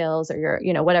culinary skills or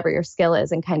your, whatever your skill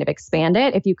is and kind of expand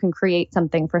it, if you can create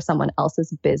something for someone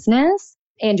else's business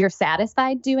and you're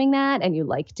satisfied doing that and you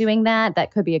like doing that,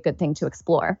 that could be a good thing to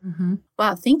explore. Mm-hmm.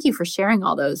 Wow. Thank you for sharing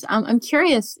all those. I'm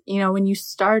curious, when you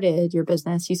started your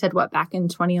business, you said back in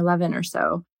 2011 or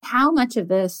so, how much of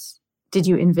this did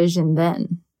you envision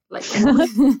then? Like,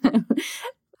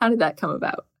 how did that come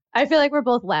about? I feel like we're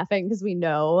both laughing because we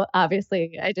know,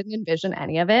 obviously, I didn't envision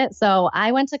any of it. So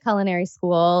I went to culinary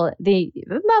school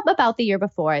about the year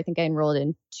before. I think I enrolled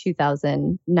in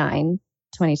 2009,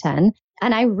 2010.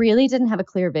 And I really didn't have a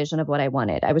clear vision of what I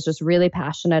wanted. I was just really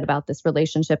passionate about this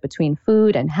relationship between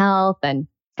food and health. And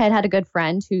I had a good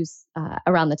friend who's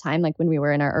around the time, like when we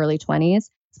were in our early 20s,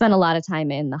 spent a lot of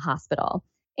time in the hospital.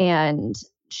 And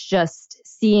just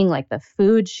seeing like the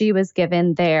food she was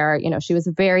given there, she was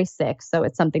very sick. So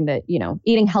it's something that,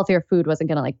 eating healthier food wasn't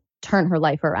going to like turn her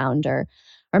life around or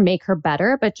make her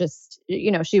better. But just,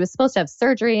 she was supposed to have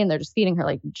surgery and they're just feeding her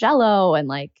like Jell-O and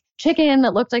like chicken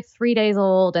that looked like 3 days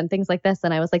old and things like this.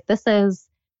 And I was like, this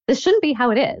shouldn't be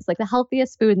how it is. Like the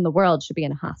healthiest food in the world should be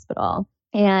in a hospital.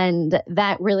 And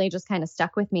that really just kind of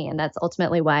stuck with me. And that's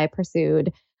ultimately why I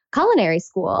pursued culinary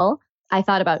school. I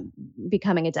thought about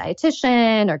becoming a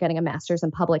dietitian or getting a master's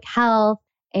in public health.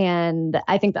 And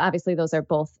I think that obviously those are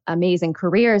both amazing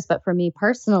careers. But for me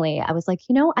personally, I was like,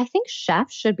 I think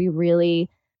chefs should be really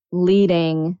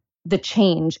leading the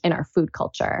change in our food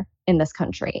culture in this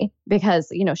country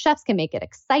because, chefs can make it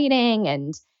exciting.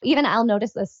 And even I'll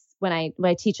notice this when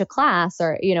I teach a class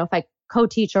or, if I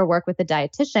co-teach or work with a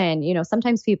dietitian,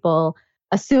 sometimes people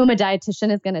assume a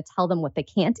dietitian is going to tell them what they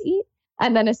can't eat.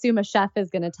 And then assume a chef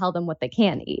is going to tell them what they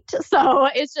can eat. So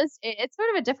it's sort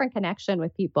of a different connection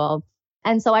with people.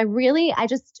 And so I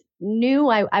just knew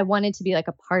I wanted to be like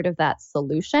a part of that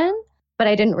solution, but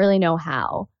I didn't really know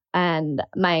how. And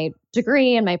my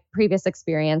degree and my previous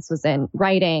experience was in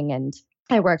writing and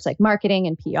I worked like marketing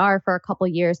and PR for a couple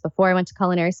years before I went to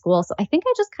culinary school. So I think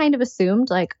I just kind of assumed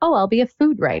like, oh, I'll be a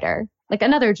food writer, like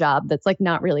another job that's like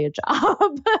not really a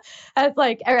job as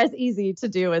like, or as easy to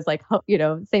do as like,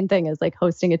 same thing as like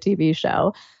hosting a TV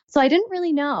show. So I didn't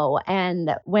really know.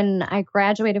 And when I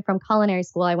graduated from culinary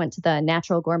school, I went to the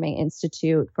Natural Gourmet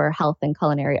Institute for Health and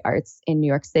Culinary Arts in New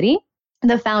York City.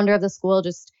 The founder of the school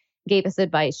just gave us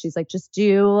advice. She's like, just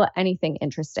do anything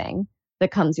interesting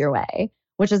that comes your way,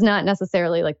 which is not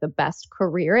necessarily like the best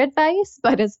career advice,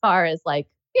 but as far as like,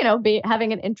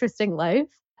 having an interesting life.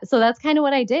 So that's kind of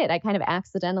what I did. I kind of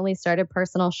accidentally started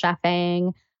personal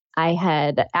chefing.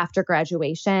 After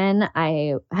graduation,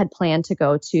 I had planned to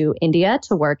go to India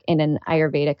to work in an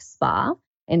Ayurvedic spa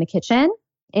in the kitchen.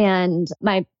 And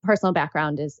my personal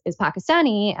background is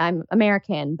Pakistani. I'm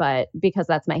American, but because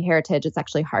that's my heritage, it's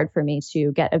actually hard for me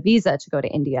to get a visa to go to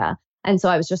India. And so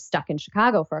I was just stuck in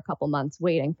Chicago for a couple months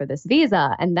waiting for this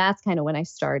visa. And that's kind of when I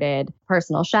started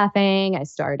personal chefing. I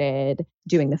started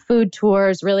doing the food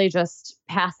tours, really just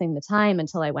passing the time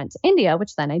until I went to India,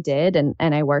 which then I did. And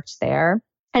I worked there.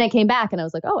 And I came back and I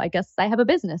was like, oh, I guess I have a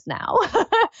business now.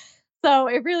 So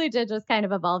it really did just kind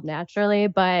of evolve naturally.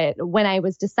 But when I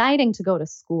was deciding to go to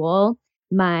school,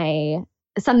 something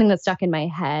that stuck in my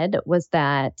head was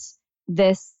that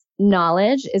this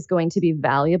knowledge is going to be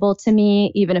valuable to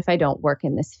me, even if I don't work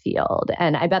in this field.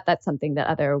 And I bet that's something that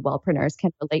other wellpreneurs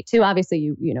can relate to.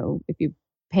 Obviously, if you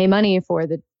pay money for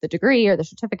the degree or the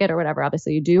certificate or whatever,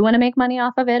 obviously you do want to make money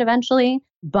off of it eventually.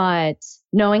 But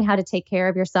knowing how to take care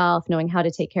of yourself, knowing how to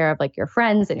take care of like your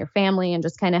friends and your family, and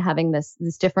just kind of having this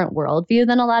different worldview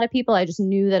than a lot of people, I just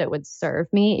knew that it would serve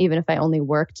me, even if I only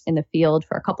worked in the field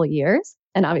for a couple of years.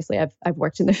 And obviously I've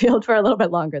worked in the field for a little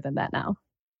bit longer than that now.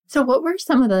 So what were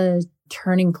some of the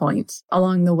turning points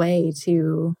along the way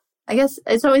to, I guess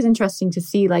it's always interesting to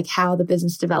see like how the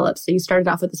business develops. So you started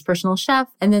off with this personal chef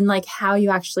and then like how you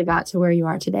actually got to where you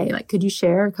are today. Like, could you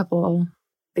share a couple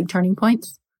big turning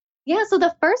points? Yeah. So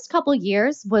the first couple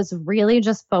years was really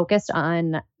just focused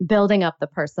on building up the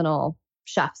personal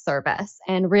chef service.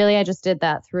 And really, I just did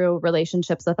that through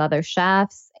relationships with other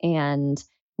chefs and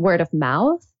word of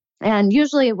mouth. And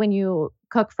usually when you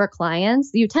cook for clients,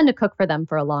 you tend to cook for them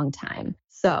for a long time.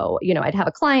 So, I'd have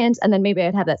a client and then maybe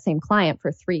I'd have that same client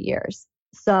for 3 years.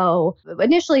 So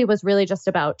initially it was really just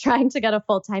about trying to get a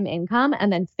full-time income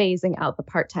and then phasing out the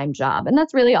part-time job. And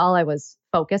that's really all I was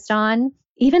focused on,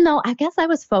 even though I guess I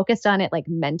was focused on it like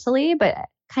mentally, but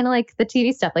kind of like the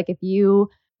TV stuff. Like if you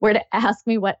were to ask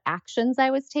me what actions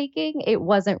I was taking, it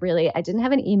wasn't really, I didn't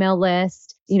have an email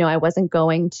list. I wasn't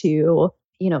going to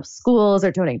schools or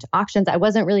donating to auctions. I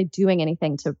wasn't really doing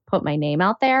anything to put my name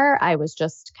out there. I was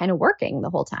just kind of working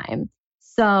the whole time.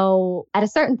 So at a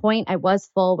certain point, I was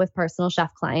full with personal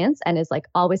chef clients, and is like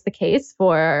always the case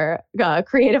for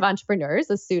creative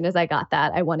entrepreneurs. As soon as I got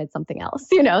that, I wanted something else,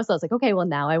 So I was like, okay, well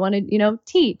now I want to,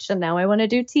 teach, and now I want to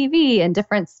do TV and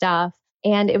different stuff.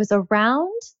 And it was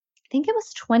around, I think it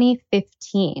was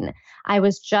 2015. I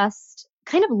was just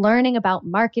kind of learning about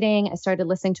marketing. I started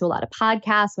listening to a lot of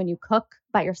podcasts. When you cook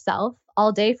by yourself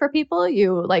all day for people,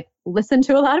 you like listen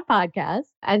to a lot of podcasts.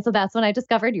 And so that's when I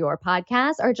discovered your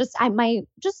podcast, or my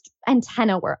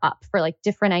antenna were up for like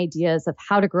different ideas of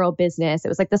how to grow a business. It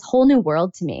was like this whole new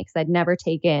world to me because I'd never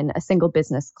taken a single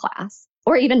business class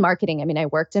or even marketing. I mean, I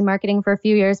worked in marketing for a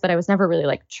few years, but I was never really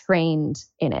like trained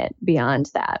in it beyond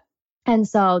that. And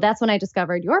so that's when I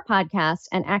discovered your podcast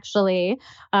and actually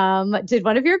did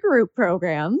one of your group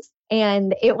programs.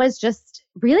 And it was just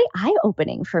really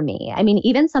eye-opening for me. I mean,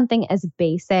 even something as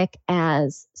basic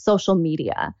as social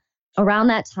media. Around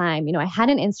that time, I had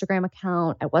an Instagram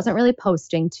account. I wasn't really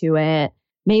posting to it.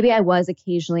 Maybe I was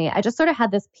occasionally. I just sort of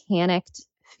had this panicked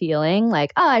feeling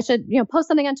like, oh, I should, post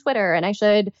something on Twitter, and I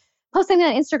should post something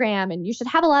on Instagram, and you should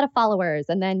have a lot of followers.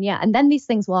 And then, and then these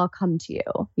things will all come to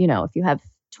you. If you have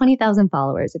 20,000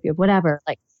 followers, if you have whatever,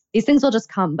 like these things will just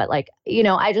come. But like,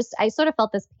 I sort of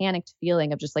felt this panicked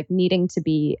feeling of just like needing to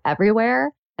be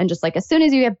everywhere. And just like, as soon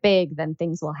as you get big, then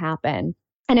things will happen.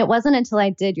 And it wasn't until I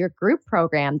did your group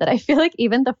program that I feel like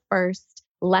even the first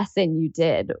lesson you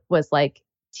did was like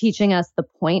teaching us the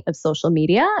point of social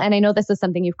media. And I know this is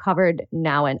something you've covered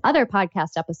now in other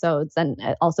podcast episodes and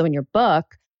also in your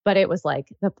book, but it was like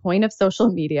the point of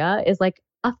social media is like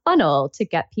a funnel to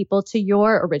get people to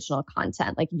your original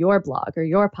content, like your blog or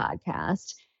your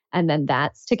podcast. And then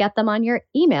that's to get them on your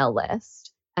email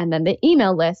list. And then the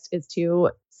email list is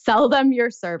to sell them your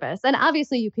service. And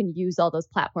obviously you can use all those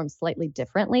platforms slightly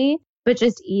differently, but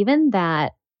just even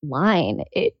that line,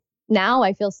 now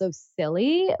I feel so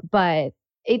silly, but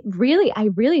I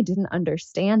really didn't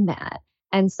understand that.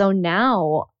 And so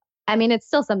now I mean, it's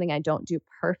still something I don't do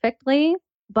perfectly.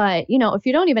 But, if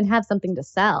you don't even have something to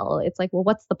sell, it's like, well,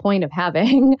 what's the point of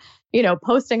having,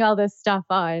 posting all this stuff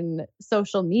on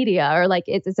social media? Or like,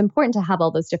 it's important to have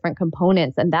all those different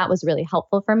components. And that was really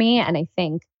helpful for me. And I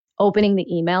think opening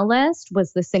the email list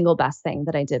was the single best thing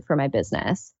that I did for my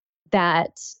business.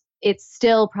 That it's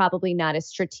still probably not as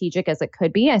strategic as it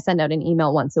could be. I send out an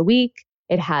email once a week.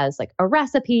 It has like a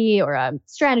recipe or a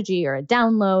strategy or a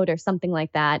download or something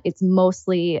like that. It's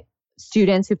mostly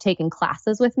students who've taken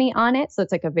classes with me on it. So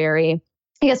it's like a very,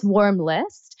 warm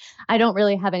list. I don't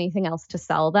really have anything else to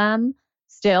sell them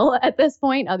still at this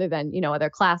point, other than, other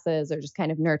classes or just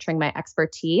kind of nurturing my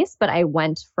expertise. But I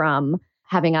went from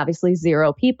having obviously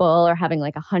 0 people or having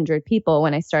like 100 people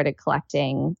when I started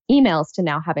collecting emails to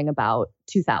now having about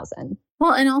 2,000.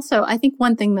 Well, and also I think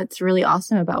one thing that's really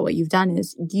awesome about what you've done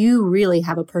is you really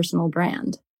have a personal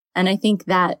brand. And I think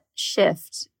that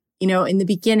shift, in the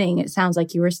beginning, it sounds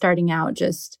like you were starting out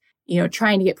just,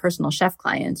 trying to get personal chef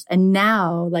clients. And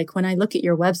now, like when I look at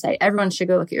your website, everyone should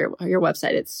go look at your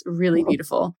website. It's really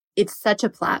beautiful. It's such a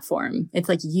platform. It's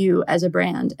like you as a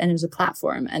brand and as a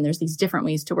platform. And there's these different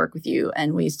ways to work with you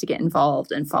and ways to get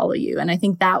involved and follow you. And I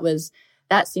think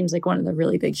that seems like one of the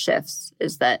really big shifts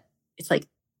is that it's like,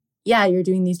 yeah, you're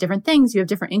doing these different things. You have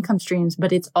different income streams,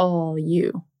 but it's all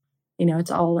you. It's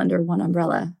all under one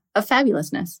umbrella of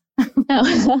fabulousness.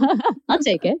 I'll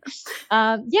take it.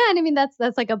 And I mean, that's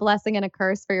like a blessing and a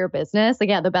curse for your business. Like,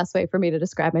 the best way for me to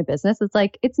describe my business is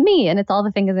like, it's me and it's all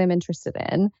the things I'm interested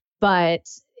in. But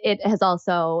it has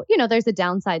also, there's a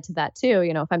downside to that too.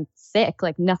 If I'm sick,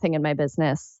 like nothing in my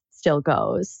business still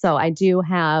goes. So I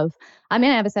have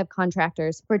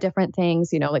subcontractors for different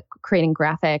things, like creating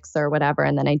graphics or whatever.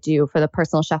 And then I do for the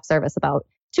personal chef service about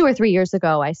 2 or 3 years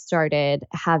ago, I started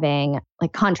having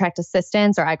like contract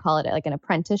assistants, or I call it like an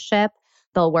apprenticeship.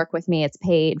 They'll work with me. It's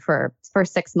paid for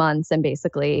 6 months and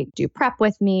basically do prep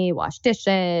with me, wash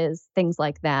dishes, things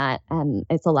like that. And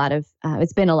it's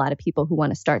been a lot of people who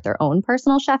want to start their own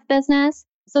personal chef business.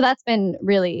 So that's kind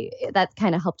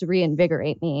of helped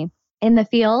reinvigorate me in the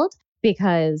field,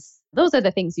 because those are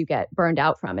the things you get burned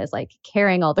out from, is like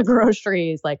carrying all the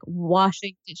groceries, like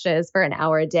washing dishes for an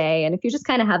hour a day. And if you just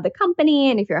kind of have the company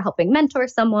and if you're helping mentor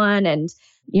someone and,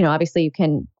 obviously you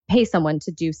can pay someone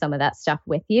to do some of that stuff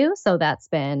with you. So that's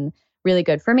been really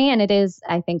good for me. And it is,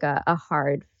 I think, a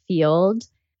hard field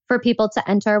for people to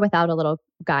enter without a little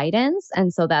guidance.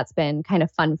 And so that's been kind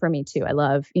of fun for me too. I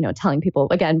love, telling people,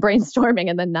 again, brainstorming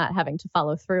and then not having to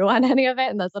follow through on any of it.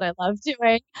 And that's what I love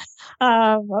doing.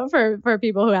 For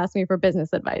people who ask me for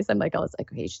business advice, I'm like,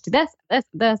 okay, you should do this.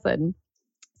 And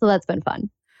so that's been fun.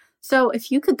 So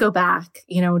if you could go back,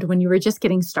 to when you were just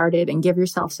getting started and give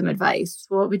yourself some advice,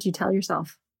 what would you tell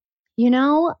yourself?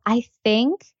 I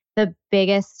think the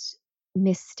biggest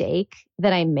mistake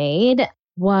that I made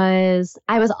was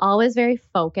I was always very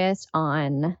focused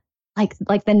on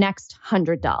like the next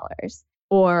 $100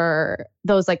 or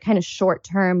those like kind of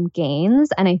short-term gains.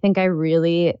 And I think I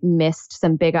really missed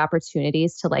some big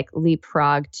opportunities to like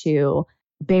leapfrog to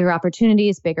bigger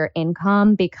opportunities, bigger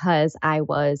income, because I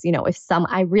was,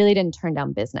 I really didn't turn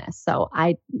down business. So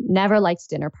I never liked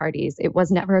dinner parties. It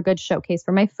was never a good showcase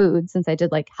for my food since I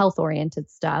did like health-oriented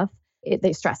stuff.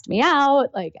 They stressed me out.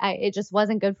 It just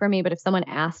wasn't good for me. But if someone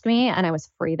asked me and I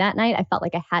was free that night, I felt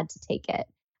like I had to take it.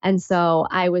 And so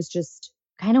I was just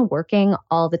kind of working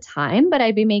all the time, but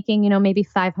I'd be making, maybe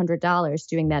 $500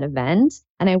 doing that event.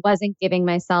 And I wasn't giving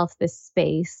myself the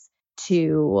space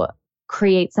to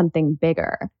create something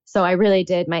bigger. So I really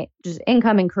did, my just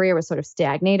income and career was sort of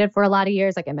stagnated for a lot of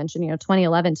years. Like I mentioned,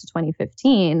 2011 to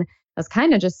 2015, I was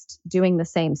kind of just doing the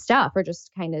same stuff or just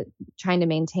kind of trying to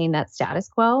maintain that status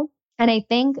quo. And I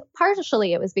think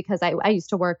partially it was because I used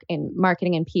to work in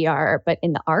marketing and PR, but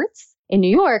in the arts in New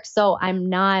York. So I'm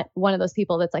not one of those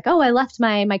people that's like, oh, I left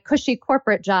my cushy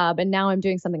corporate job and now I'm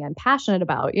doing something I'm passionate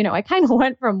about. I kind of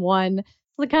went from one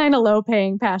the kind of low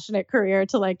paying, passionate career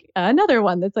to like another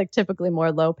one that's like typically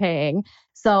more low paying.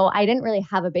 So I didn't really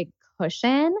have a big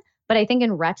cushion. But I think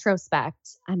in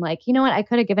retrospect, I'm like, you know what? I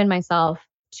could have given myself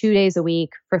 2 days a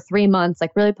week for 3 months,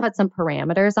 like really put some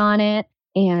parameters on it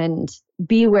and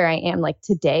be where I am like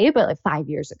today, but like 5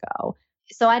 years ago.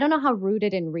 So I don't know how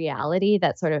rooted in reality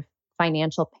that sort of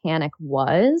financial panic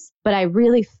was, but I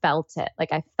really felt it.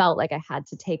 Like I felt like I had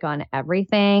to take on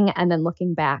everything. And then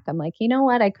looking back, I'm like, you know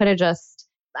what? I could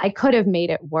have made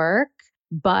it work,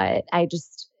 but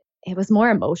it was more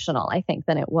emotional, I think,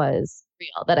 than it was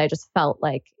real, that I just felt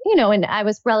like, and I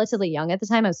was relatively young at the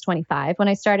time. I was 25 when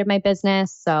I started my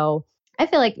business. So I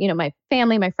feel like, my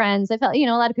family, my friends, I felt, a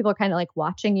lot of people are kind of like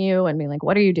watching you and being like,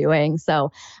 what are you doing?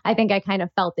 So I think I kind of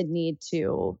felt the need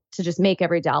to just make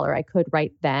every dollar I could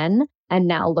right then. And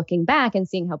now looking back and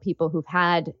seeing how people who've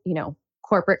had,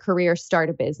 corporate careers start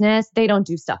a business, they don't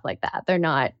do stuff like that. They're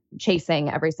not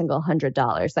chasing every single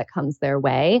 $100 that comes their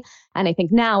way. And I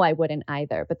think now I wouldn't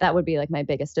either, but that would be like my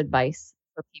biggest advice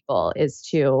for people is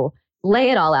to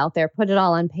lay it all out there, put it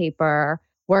all on paper,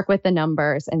 work with the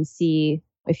numbers and see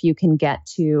if you can get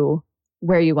to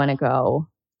where you want to go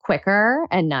quicker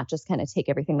and not just kind of take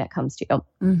everything that comes to you.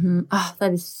 Mm-hmm. Oh,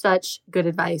 that is such good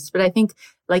advice. But I think,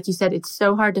 like you said, it's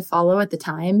so hard to follow at the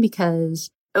time because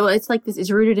it's like this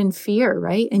is rooted in fear,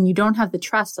 right? And you don't have the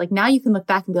trust. Like now you can look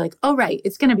back and be like, oh, right,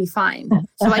 it's going to be fine.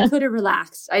 So I could have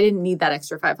relaxed. I didn't need that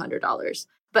extra $500.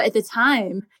 But at the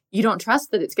time, you don't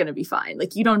trust that it's going to be fine.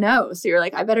 Like you don't know. So you're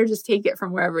like, I better just take it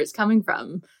from wherever it's coming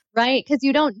from. Right. Because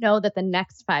you don't know that the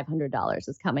next $500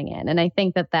 is coming in. And I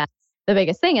think that that's the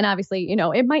biggest thing. And obviously,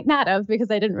 it might not have because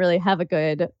I didn't really have a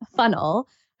good funnel.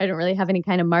 I didn't really have any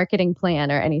kind of marketing plan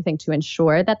or anything to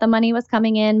ensure that the money was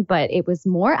coming in. But it was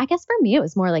more, I guess for me, it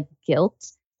was more like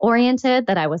guilt oriented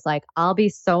that I was like, I'll be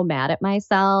so mad at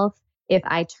myself if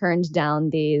I turned down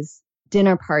these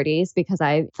dinner parties because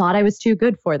I thought I was too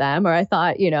good for them, or I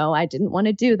thought, I didn't want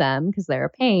to do them because they're a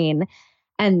pain.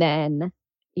 And then,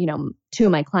 two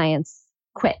of my clients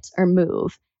quit or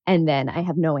move. And then I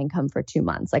have no income for 2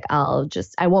 months. Like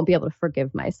I won't be able to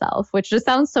forgive myself, which just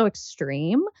sounds so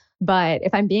extreme. But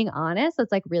if I'm being honest,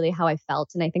 that's like really how I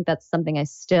felt. And I think that's something I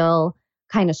still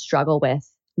kind of struggle with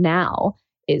now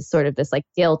is sort of this like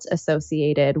guilt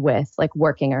associated with like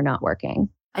working or not working.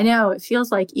 I know it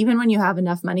feels like even when you have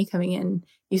enough money coming in,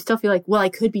 you still feel like, well, I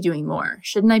could be doing more.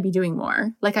 Shouldn't I be doing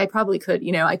more? Like I probably could,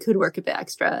 I could work a bit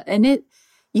extra. And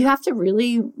you have to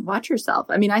really watch yourself.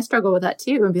 I mean, I struggle with that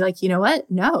too and be like, you know what?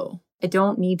 No, I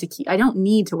don't need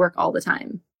to work all the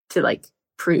time to like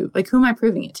prove, like who am I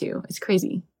proving it to? It's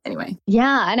crazy. Anyway.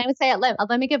 Yeah. And I would say, let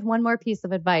me give one more piece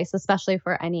of advice, especially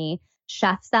for any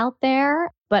chefs out there.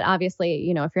 But obviously,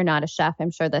 if you're not a chef, I'm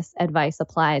sure this advice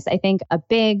applies. I think a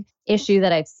big issue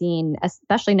that I've seen,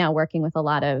 especially now working with a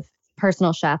lot of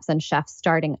personal chefs and chefs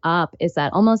starting up, is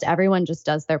that almost everyone just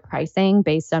does their pricing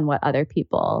based on what other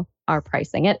people are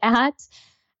pricing it at.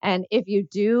 And if you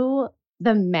do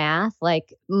the math,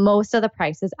 like most of the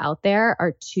prices out there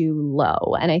are too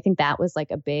low. And I think that was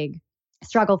like a big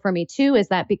struggle for me too, is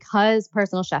that because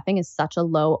personal chefing is such a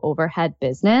low overhead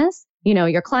business,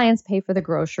 your clients pay for the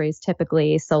groceries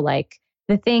typically. So like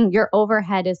your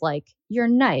overhead is like your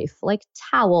knife, like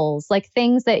towels, like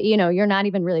things that, you're not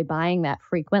even really buying that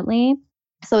frequently.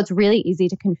 So it's really easy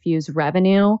to confuse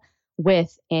revenue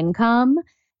with income.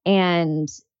 And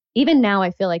even now,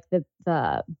 I feel like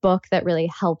the book that really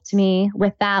helped me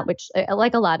with that, which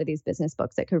like a lot of these business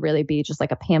books, it could really be just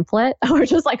like a pamphlet or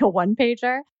just like a one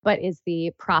pager, but is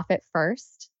the Profit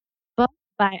First book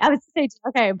by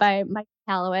Mike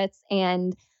Kalowitz.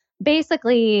 And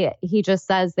basically, he just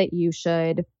says that you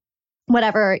should,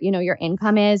 whatever, your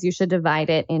income is, you should divide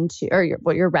it into, or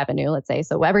your revenue, let's say.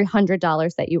 So every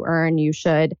 $100 that you earn, you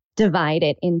should divide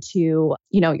it into,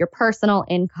 your personal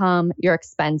income, your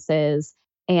expenses,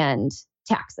 and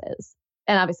taxes.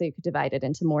 And obviously you could divide it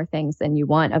into more things than you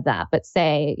want of that. But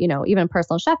say, even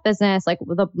personal chef business, like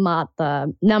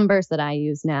the numbers that I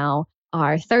use now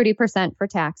are 30% for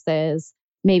taxes,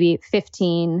 maybe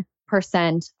 15%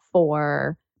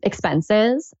 for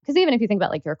expenses. Because even if you think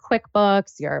about like your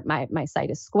QuickBooks, my site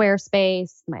is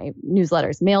Squarespace, my newsletter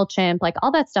is MailChimp, like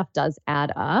all that stuff does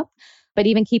add up. But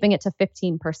even keeping it to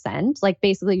 15%, like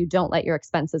basically you don't let your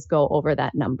expenses go over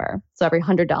that number. So every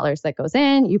 $100 that goes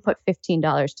in, you put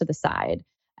 $15 to the side.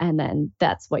 And then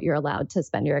that's what you're allowed to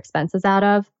spend your expenses out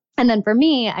of. And then for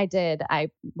me, I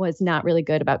was not really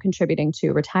good about contributing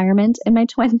to retirement in my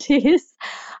 20s.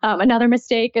 Another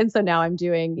mistake. And so now I'm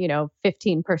doing,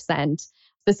 15%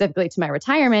 specifically to my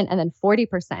retirement. And then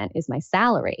 40% is my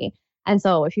salary. And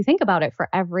so if you think about it,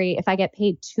 if I get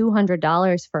paid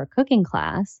 $200 for a cooking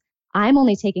class, I'm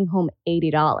only taking home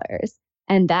 $80.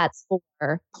 And that's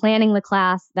for planning the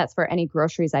class. That's for any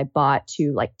groceries I bought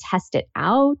to like test it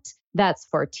out. That's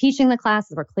for teaching the class,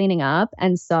 for cleaning up.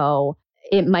 And so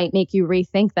it might make you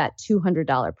rethink that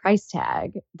 $200 price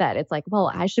tag, that it's like, well,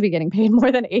 I should be getting paid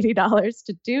more than $80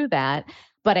 to do that.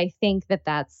 But I think that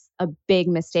that's a big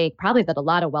mistake, probably that a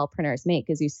lot of wellpreneurs make,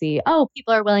 is you see, oh,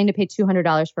 people are willing to pay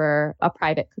 $200 for a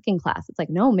private cooking class. It's like,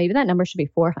 no, maybe that number should be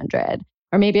 $400.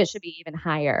 Or maybe it should be even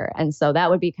higher. And so that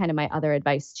would be kind of my other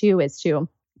advice too, is to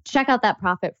check out that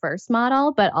Profit First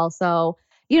model, but also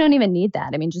you don't even need that.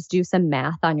 I mean, just do some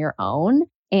math on your own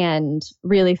and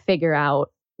really figure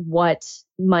out what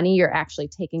money you're actually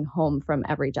taking home from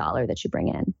every dollar that you bring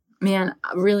in. Man,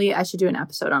 really, I should do an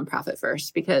episode on Profit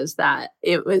First, because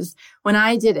it was when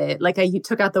I did it, like I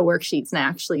took out the worksheets and I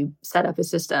actually set up a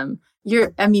system.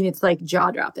 It's like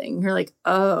jaw dropping. You're like,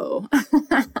 oh,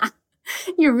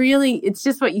 it's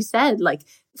just what you said. Like,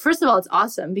 first of all, it's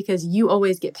awesome because you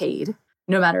always get paid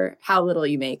no matter how little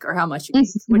you make or how much you make,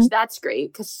 which that's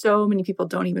great because so many people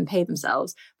don't even pay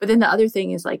themselves. But then the other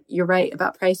thing is like, you're right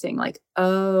about pricing. Like,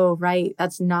 oh, right.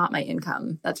 That's not my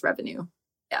income. That's revenue.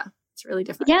 Yeah. It's really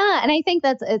different. Yeah. And I think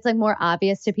it's like more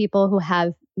obvious to people who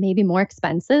have maybe more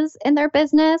expenses in their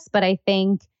business. But I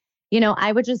think,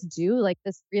 I would just do like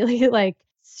this really like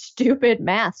stupid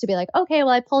math to be like, okay,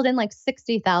 well, I pulled in like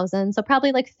 60,000. So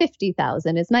probably like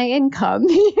 50,000 is my income,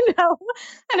 and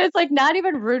it's like not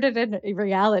even rooted in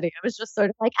reality. I was just sort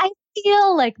of like, I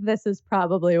feel like this is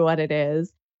probably what it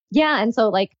is. Yeah. And so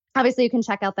like, obviously you can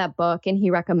check out that book and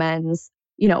he recommends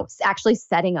actually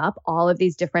setting up all of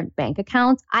these different bank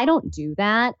accounts. I don't do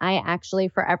that. I actually,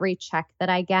 for every check that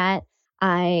I get,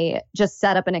 I just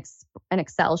set up an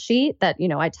Excel sheet that,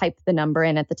 I type the number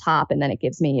in at the top and then it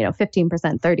gives me, 15%,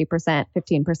 30%,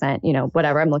 15%,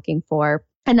 whatever I'm looking for.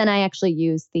 And then I actually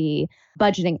use the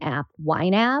budgeting app,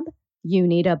 YNAB. You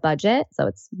Need a Budget. So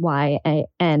it's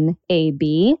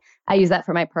YNAB. I use that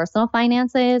for my personal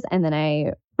finances. And then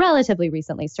I relatively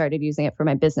recently started using it for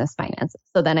my business finances.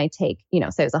 So then I take,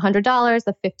 say it's $100,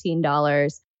 the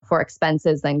 $15 for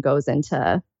expenses then goes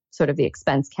into sort of the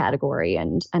expense category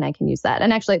and I can use that.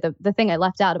 And actually the thing I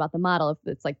left out about the model,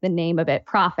 it's like the name of it,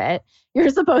 profit, you're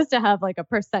supposed to have like a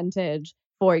percentage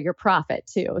for your profit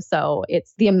too. So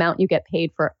it's the amount you get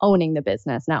paid for owning the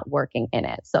business, not working in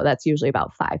it. So that's usually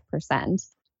about 5%.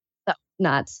 So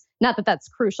not that that's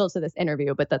crucial to this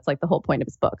interview, but that's like the whole point of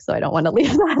his book. So I don't want to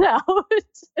leave that out.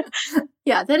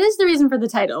 Yeah, that is the reason for the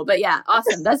title. But yeah,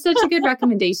 awesome. That's such a good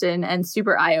recommendation and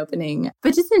super eye-opening.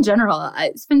 But just in general,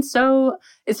 it's been so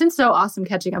awesome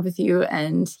catching up with you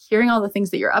and hearing all the things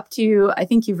that you're up to. I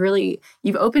think you've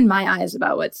opened my eyes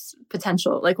about what's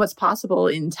potential, like what's possible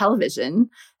in television.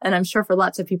 And I'm sure for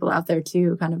lots of people out there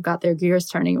too, kind of got their gears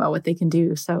turning about what they can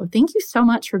do. So thank you so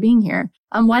much for being here.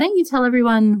 Why don't you tell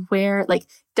everyone where,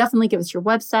 definitely give us your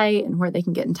website and where they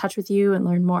can get in touch with you and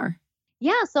learn more.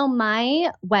 Yeah, so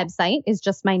my website is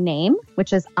just my name,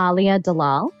 which is Alia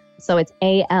Dalal. So it's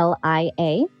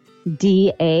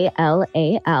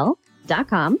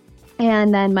AliaDalal.com.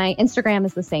 And then my Instagram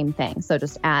is the same thing. So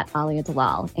just at Alia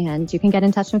Dalal. And you can get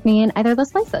in touch with me in either of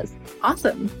those places.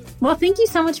 Awesome. Well, thank you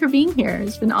so much for being here.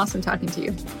 It's been awesome talking to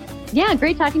you. Yeah,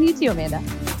 great talking to you too, Amanda.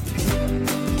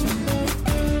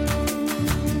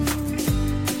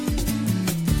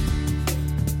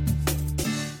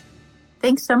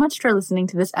 Thanks so much for listening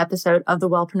to this episode of the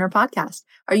Wellpreneur podcast.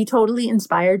 Are you totally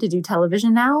inspired to do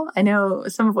television now? I know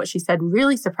some of what she said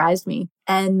really surprised me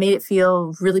and made it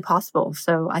feel really possible.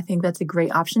 So I think that's a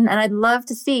great option. And I'd love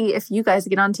to see if you guys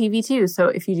get on TV too. So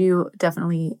if you do,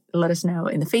 definitely let us know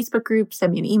in the Facebook group,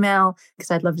 send me an email because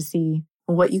I'd love to see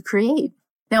what you create.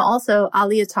 Now, also,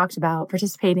 Alia talked about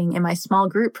participating in my small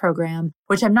group program,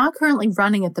 which I'm not currently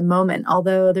running at the moment,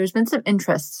 although there's been some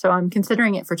interest, so I'm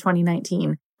considering it for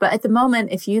 2019. But at the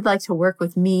moment, if you'd like to work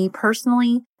with me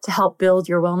personally to help build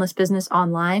your wellness business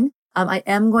online, I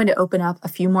am going to open up a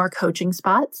few more coaching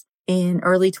spots in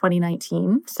early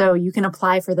 2019. So you can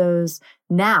apply for those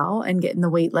now and get in the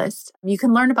wait list. You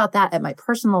can learn about that at my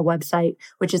personal website,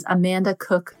 which is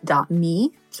amandacook.me.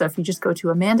 So if you just go to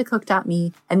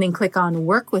amandacook.me and then click on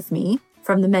Work With Me,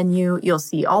 from the menu, you'll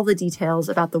see all the details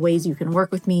about the ways you can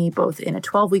work with me, both in a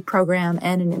 12-week program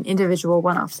and in an individual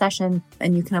one-off session,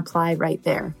 and you can apply right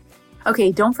there.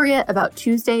 Okay, don't forget about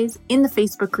Tuesdays in the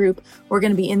Facebook group. We're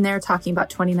going to be in there talking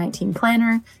about 2019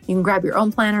 planner. You can grab your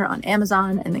own planner on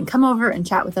Amazon and then come over and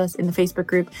chat with us in the Facebook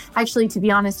group. Actually, to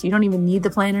be honest, you don't even need the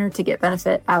planner to get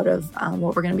benefit out of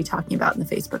what we're going to be talking about in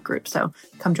the Facebook group. So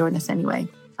come join us anyway.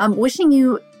 I'm wishing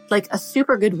you a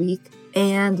super good week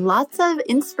and lots of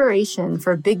inspiration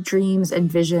for big dreams and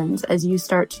visions as you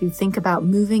start to think about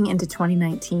moving into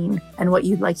 2019 and what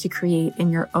you'd like to create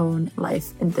in your own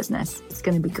life and business. It's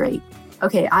going to be great.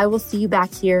 Okay, I will see you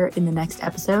back here in the next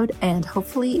episode and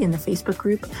hopefully in the Facebook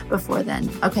group before then.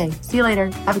 Okay, see you later.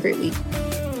 Have a great week.